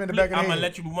 don't punch me in the back of the head. I'm going to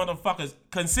let you motherfuckers.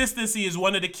 Consistency is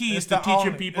one of the keys to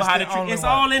teaching people how to treat. It's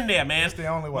all in there, man. It's the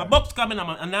only way. My book's coming. I'm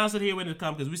going to announce it here when it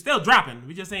comes because we're still dropping.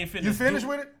 We just ain't finished. You finished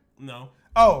with it? No.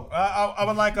 Oh, I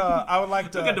would like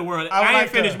to look at the world. I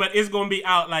ain't finished, but it's going to be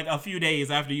out like a few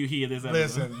days after you hear this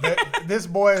episode. Listen, this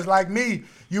boy is like me.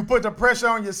 You put the pressure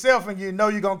on yourself and you know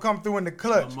you're going to come through in the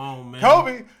clutch. Come on, man.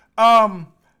 Kobe,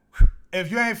 if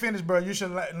you ain't finished, bro, you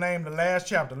should name the last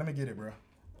chapter. Let me get it, bro.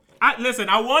 Listen,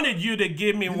 I wanted you to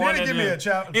give me one of the... give me a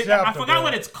chapter, I forgot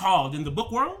what it's called in the book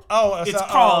world. Oh, it's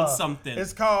called something.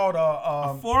 It's called...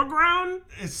 a foreground?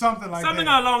 It's something like something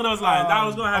that. Something along those lines. I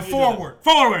was going to have a forward.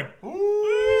 Forward.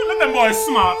 Ooh, look at that boy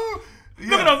smart.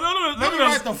 Yeah. Look at those. Let me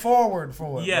write the forward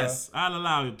for it. Yes, bro. I'll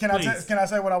allow you. Can I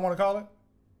say what I want to call it?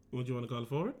 What you want to call it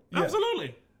forward? Yeah.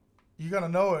 Absolutely. You're going to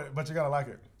know it, but you're going to like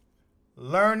it.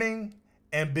 Learning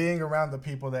and being around the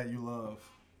people that you love.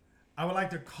 I would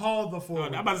like to call the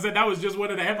forward. I'm about to say that was just one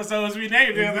of the episodes we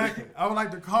named. Exactly. I would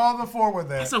like to call the forward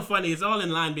that. That's so funny. It's all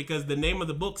in line because the name of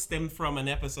the book stemmed from an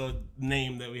episode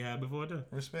name that we had before too.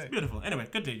 Respect. It's beautiful. Anyway,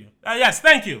 continue. Yes,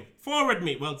 thank you. Forward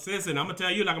me. Well, listen, I'm gonna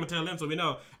tell you like I'm gonna tell them, so we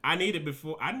know. I needed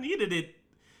it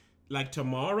like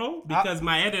tomorrow because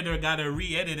my editor got to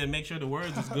re-edit and make sure the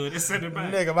words is good and send it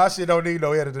back. Nigga, my shit don't need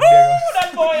no editor, Ooh, nigga.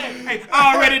 that boy, hey,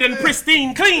 already done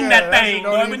pristine clean that thing,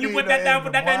 boy. When you put that down,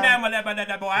 put that thing down,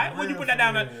 that boy. When you put that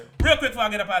down, real quick before I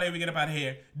get up out of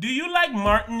here, do you like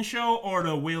Martin show or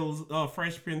the Will's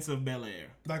Fresh Prince of Bel-Air?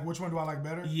 Like, which one do I like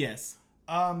better? Yes.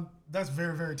 That's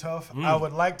very, very tough. I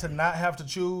would like to not have to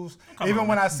choose.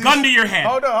 When I see gun to your head.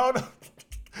 Hold on.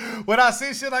 When I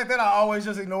see shit like that, I always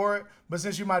just ignore it. But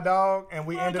since you my dog and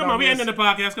we ended we ended the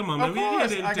podcast. Come on, man. Of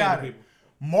course, I got it.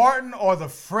 Martin or the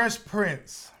Fresh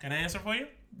Prince? Can I answer for you?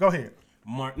 Go ahead.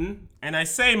 Martin. And I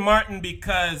say Martin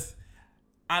because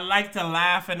I like to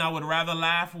laugh and I would rather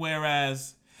laugh,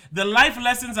 whereas the life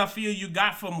lessons I feel you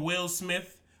got from Will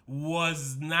Smith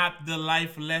was not the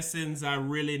life lessons I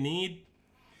really need.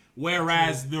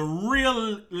 Whereas the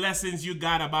real lessons you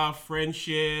got about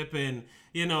friendship and,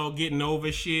 you know, getting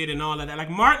over shit and all of that. Like,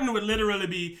 Martin would literally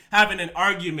be having an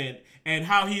argument and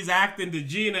how he's acting to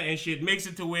Gina and shit makes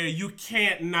it to where you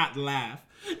can't not laugh.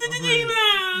 Gina!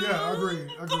 Yeah, agreed.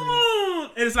 Come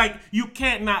on! And it's like, you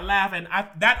can't not laugh. And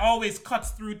that always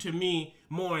cuts through to me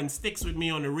more and sticks with me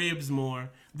on the ribs more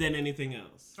than anything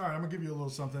else. All right, I'm going to give you a little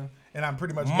something. And I'm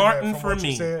pretty much Martin from for what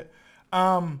me. You said.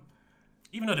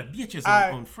 Even though the bitches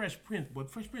on Fresh Prince,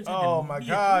 but Fresh Prince had oh my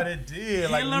God, it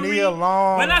did. Like Nia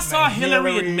Long. When I saw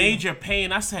Hillary in Major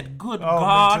Pain, I said, good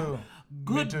God. Me too.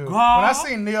 Good God. When I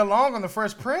seen Nia Long on the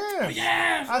Fresh Prince,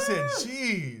 I said,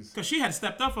 jeez. Because she had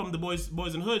stepped up from the Boys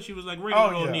in Hood. She was like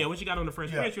regular old Nia. When she got on the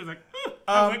Fresh Prince, she was like,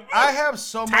 I have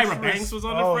so much Tyra Banks was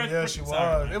on the Fresh Prince. Yeah, she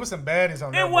was. It was some baddies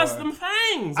on there. It was some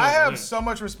things. I have so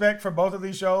much respect for both of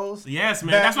these shows. Yes,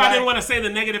 man. That's why I didn't want to say the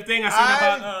negative thing I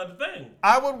said about the thing.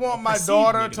 I would want my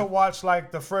daughter to watch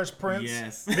like the Fresh Prince.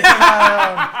 Yes. Because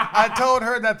I told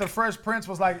her that the Fresh Prince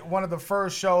was like one of the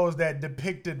first shows that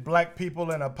depicted black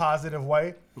people in a positive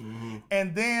way. Mm-hmm.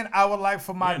 And then I would like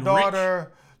for my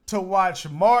daughter to watch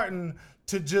Martin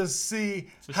to just see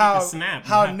how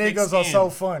niggas are so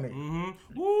funny.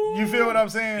 Mm-hmm. You feel what I'm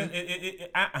saying?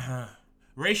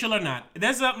 Racial or not,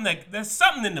 there's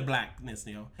something in the blackness,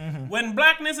 you know. Mm-hmm. When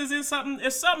blackness is in something,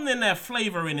 it's something in that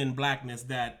flavoring in blackness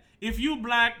that if you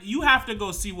black, you have to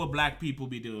go see what black people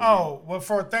be doing. Oh, well,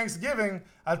 for Thanksgiving,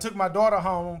 I took my daughter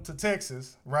home to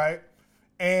Texas, right?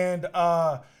 And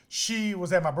she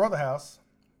was at my brother's house.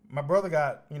 My brother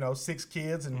got, 6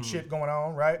 kids and shit going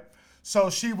on, right? So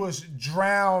she was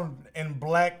drowned in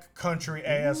black country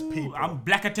ass people. I'm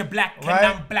blacker to black, right? And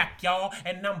I'm black, y'all,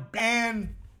 and I'm black.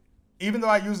 And even though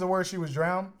I used the word she was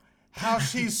drowned, how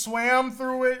she swam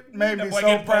through it made me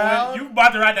so proud. You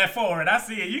about to write that forward. I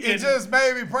see it. It just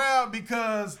made me proud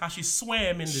because how she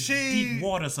swam in the deep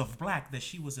waters of black that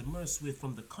she was immersed with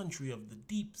from the country of the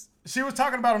deeps. She was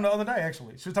talking about him the other day,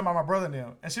 actually. She was talking about my brother and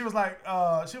them. And she was like,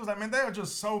 man, they were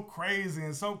just so crazy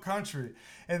and so country.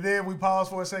 And then we paused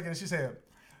for a second and she said,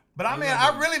 but I mean,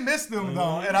 I really miss them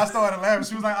though. And I started laughing.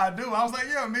 She was like, I do. I was like,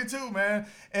 yeah, me too, man.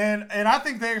 And I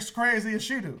think they're as crazy as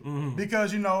she do. Mm-hmm.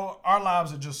 Because, our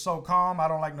lives are just so calm. I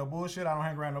don't like no bullshit. I don't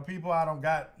hang around no people. I don't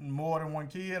got more than one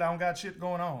kid. I don't got shit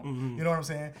going on. Mm-hmm. You know what I'm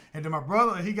saying? And then my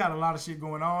brother, he got a lot of shit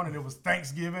going on. And it was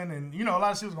Thanksgiving and, a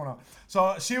lot of shit was going on.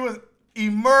 So she was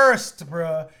immersed,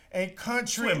 bruh, in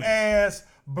country-ass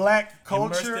black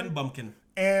culture. Immersed in bumpkin.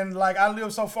 And, I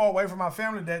live so far away from my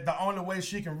family that the only way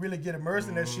she can really get immersed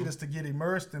in that shit is to get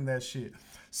immersed in that shit.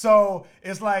 So,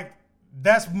 it's like,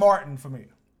 that's Martin for me.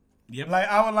 Yep.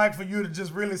 I would like for you to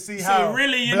just really see how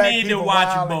really you black need to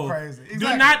watch both. Exactly.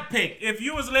 Do not pick. If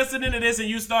you was listening to this and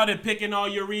you started picking all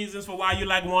your reasons for why you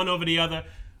like one over the other,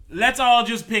 let's all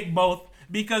just pick both.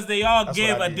 Because they all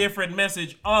give a different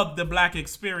message of the black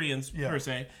experience per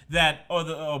se,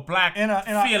 or black feeling, that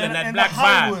black vibe. In a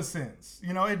Hollywood sense,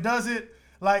 it does it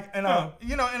in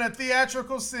a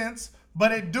theatrical sense,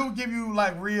 but it do give you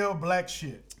real black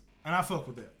shit, and I fuck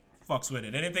with that. Fucks with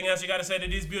it. Anything else you gotta say to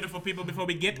these beautiful people before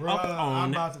we get up on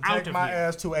I'm about to take my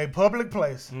ass to a public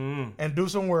place and do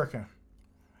some working,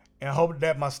 and hope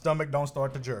that my stomach don't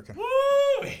start to jerking. Woo!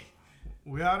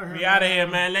 We out of here. We out of here,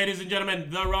 man. Ladies and gentlemen,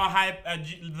 the Raw Hype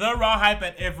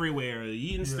at everywhere.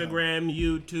 Instagram,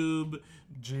 YouTube,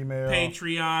 Gmail,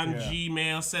 Patreon,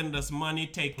 Gmail. Send us money.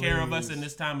 Take care of us in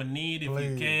this time of need if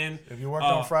you can. If you work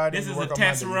on Friday, this is a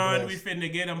test run. We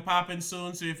finna get them popping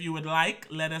soon. So if you would like,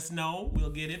 let us know. We'll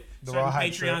get it. Certain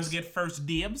Patreons get first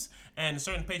dibs, and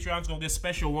certain Patreons gonna get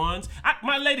special ones.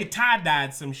 My lady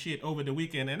tie-dyed some shit over the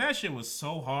weekend, and that shit was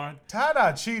so hard.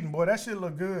 Tie-dye cheating, boy. That shit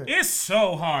look good. It's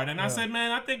so hard. And I said,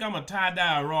 man, I think I'm gonna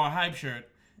tie-dye a Raw Hype shirt.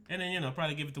 And then,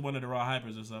 probably give it to one of the Raw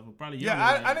Hypers or something. Probably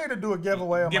I need to do a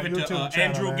giveaway on my YouTube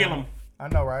channel. Andrew Gillum. I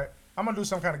know, right? I'm going to do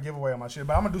some kind of giveaway on my shit,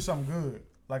 but I'm going to do something good.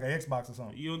 like an Xbox or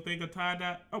something. You don't think a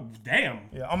tie-dye? Oh, damn.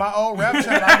 Yeah, on my old rap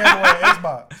channel, I gave away an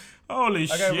Xbox. Holy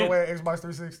shit. I gave away an Xbox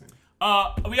 360.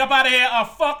 We up out of here.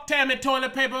 Fuck Tammy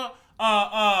toilet paper.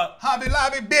 Hobby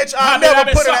Lobby, bitch. I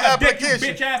never put in an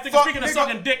application. Bitch ass nigga. Speaking of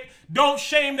sucking dick, don't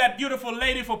shame that beautiful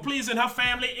lady for pleasing her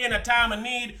family in a time of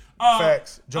need.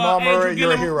 Facts. Jamal Murray,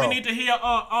 you're a hero. We need to hear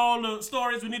all the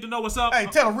stories. We need to know what's up. Hey,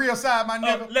 tell a real side, my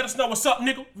nigga. Let us know what's up,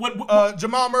 nigga. What?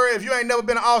 Jamal Murray, if you ain't never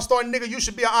been an all-star nigga, you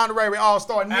should be an honorary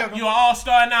all-star nigga. You're an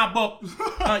all-star in our book. You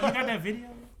got that video?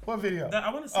 What video?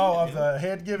 I want to see of the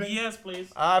head giving? Yes,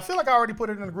 please. I feel like I already put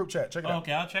it in the group chat. Check it out.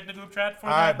 Okay, I'll check the group chat for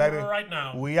all right, baby. right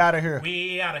now. We out of here.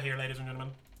 We out of here, ladies and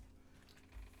gentlemen.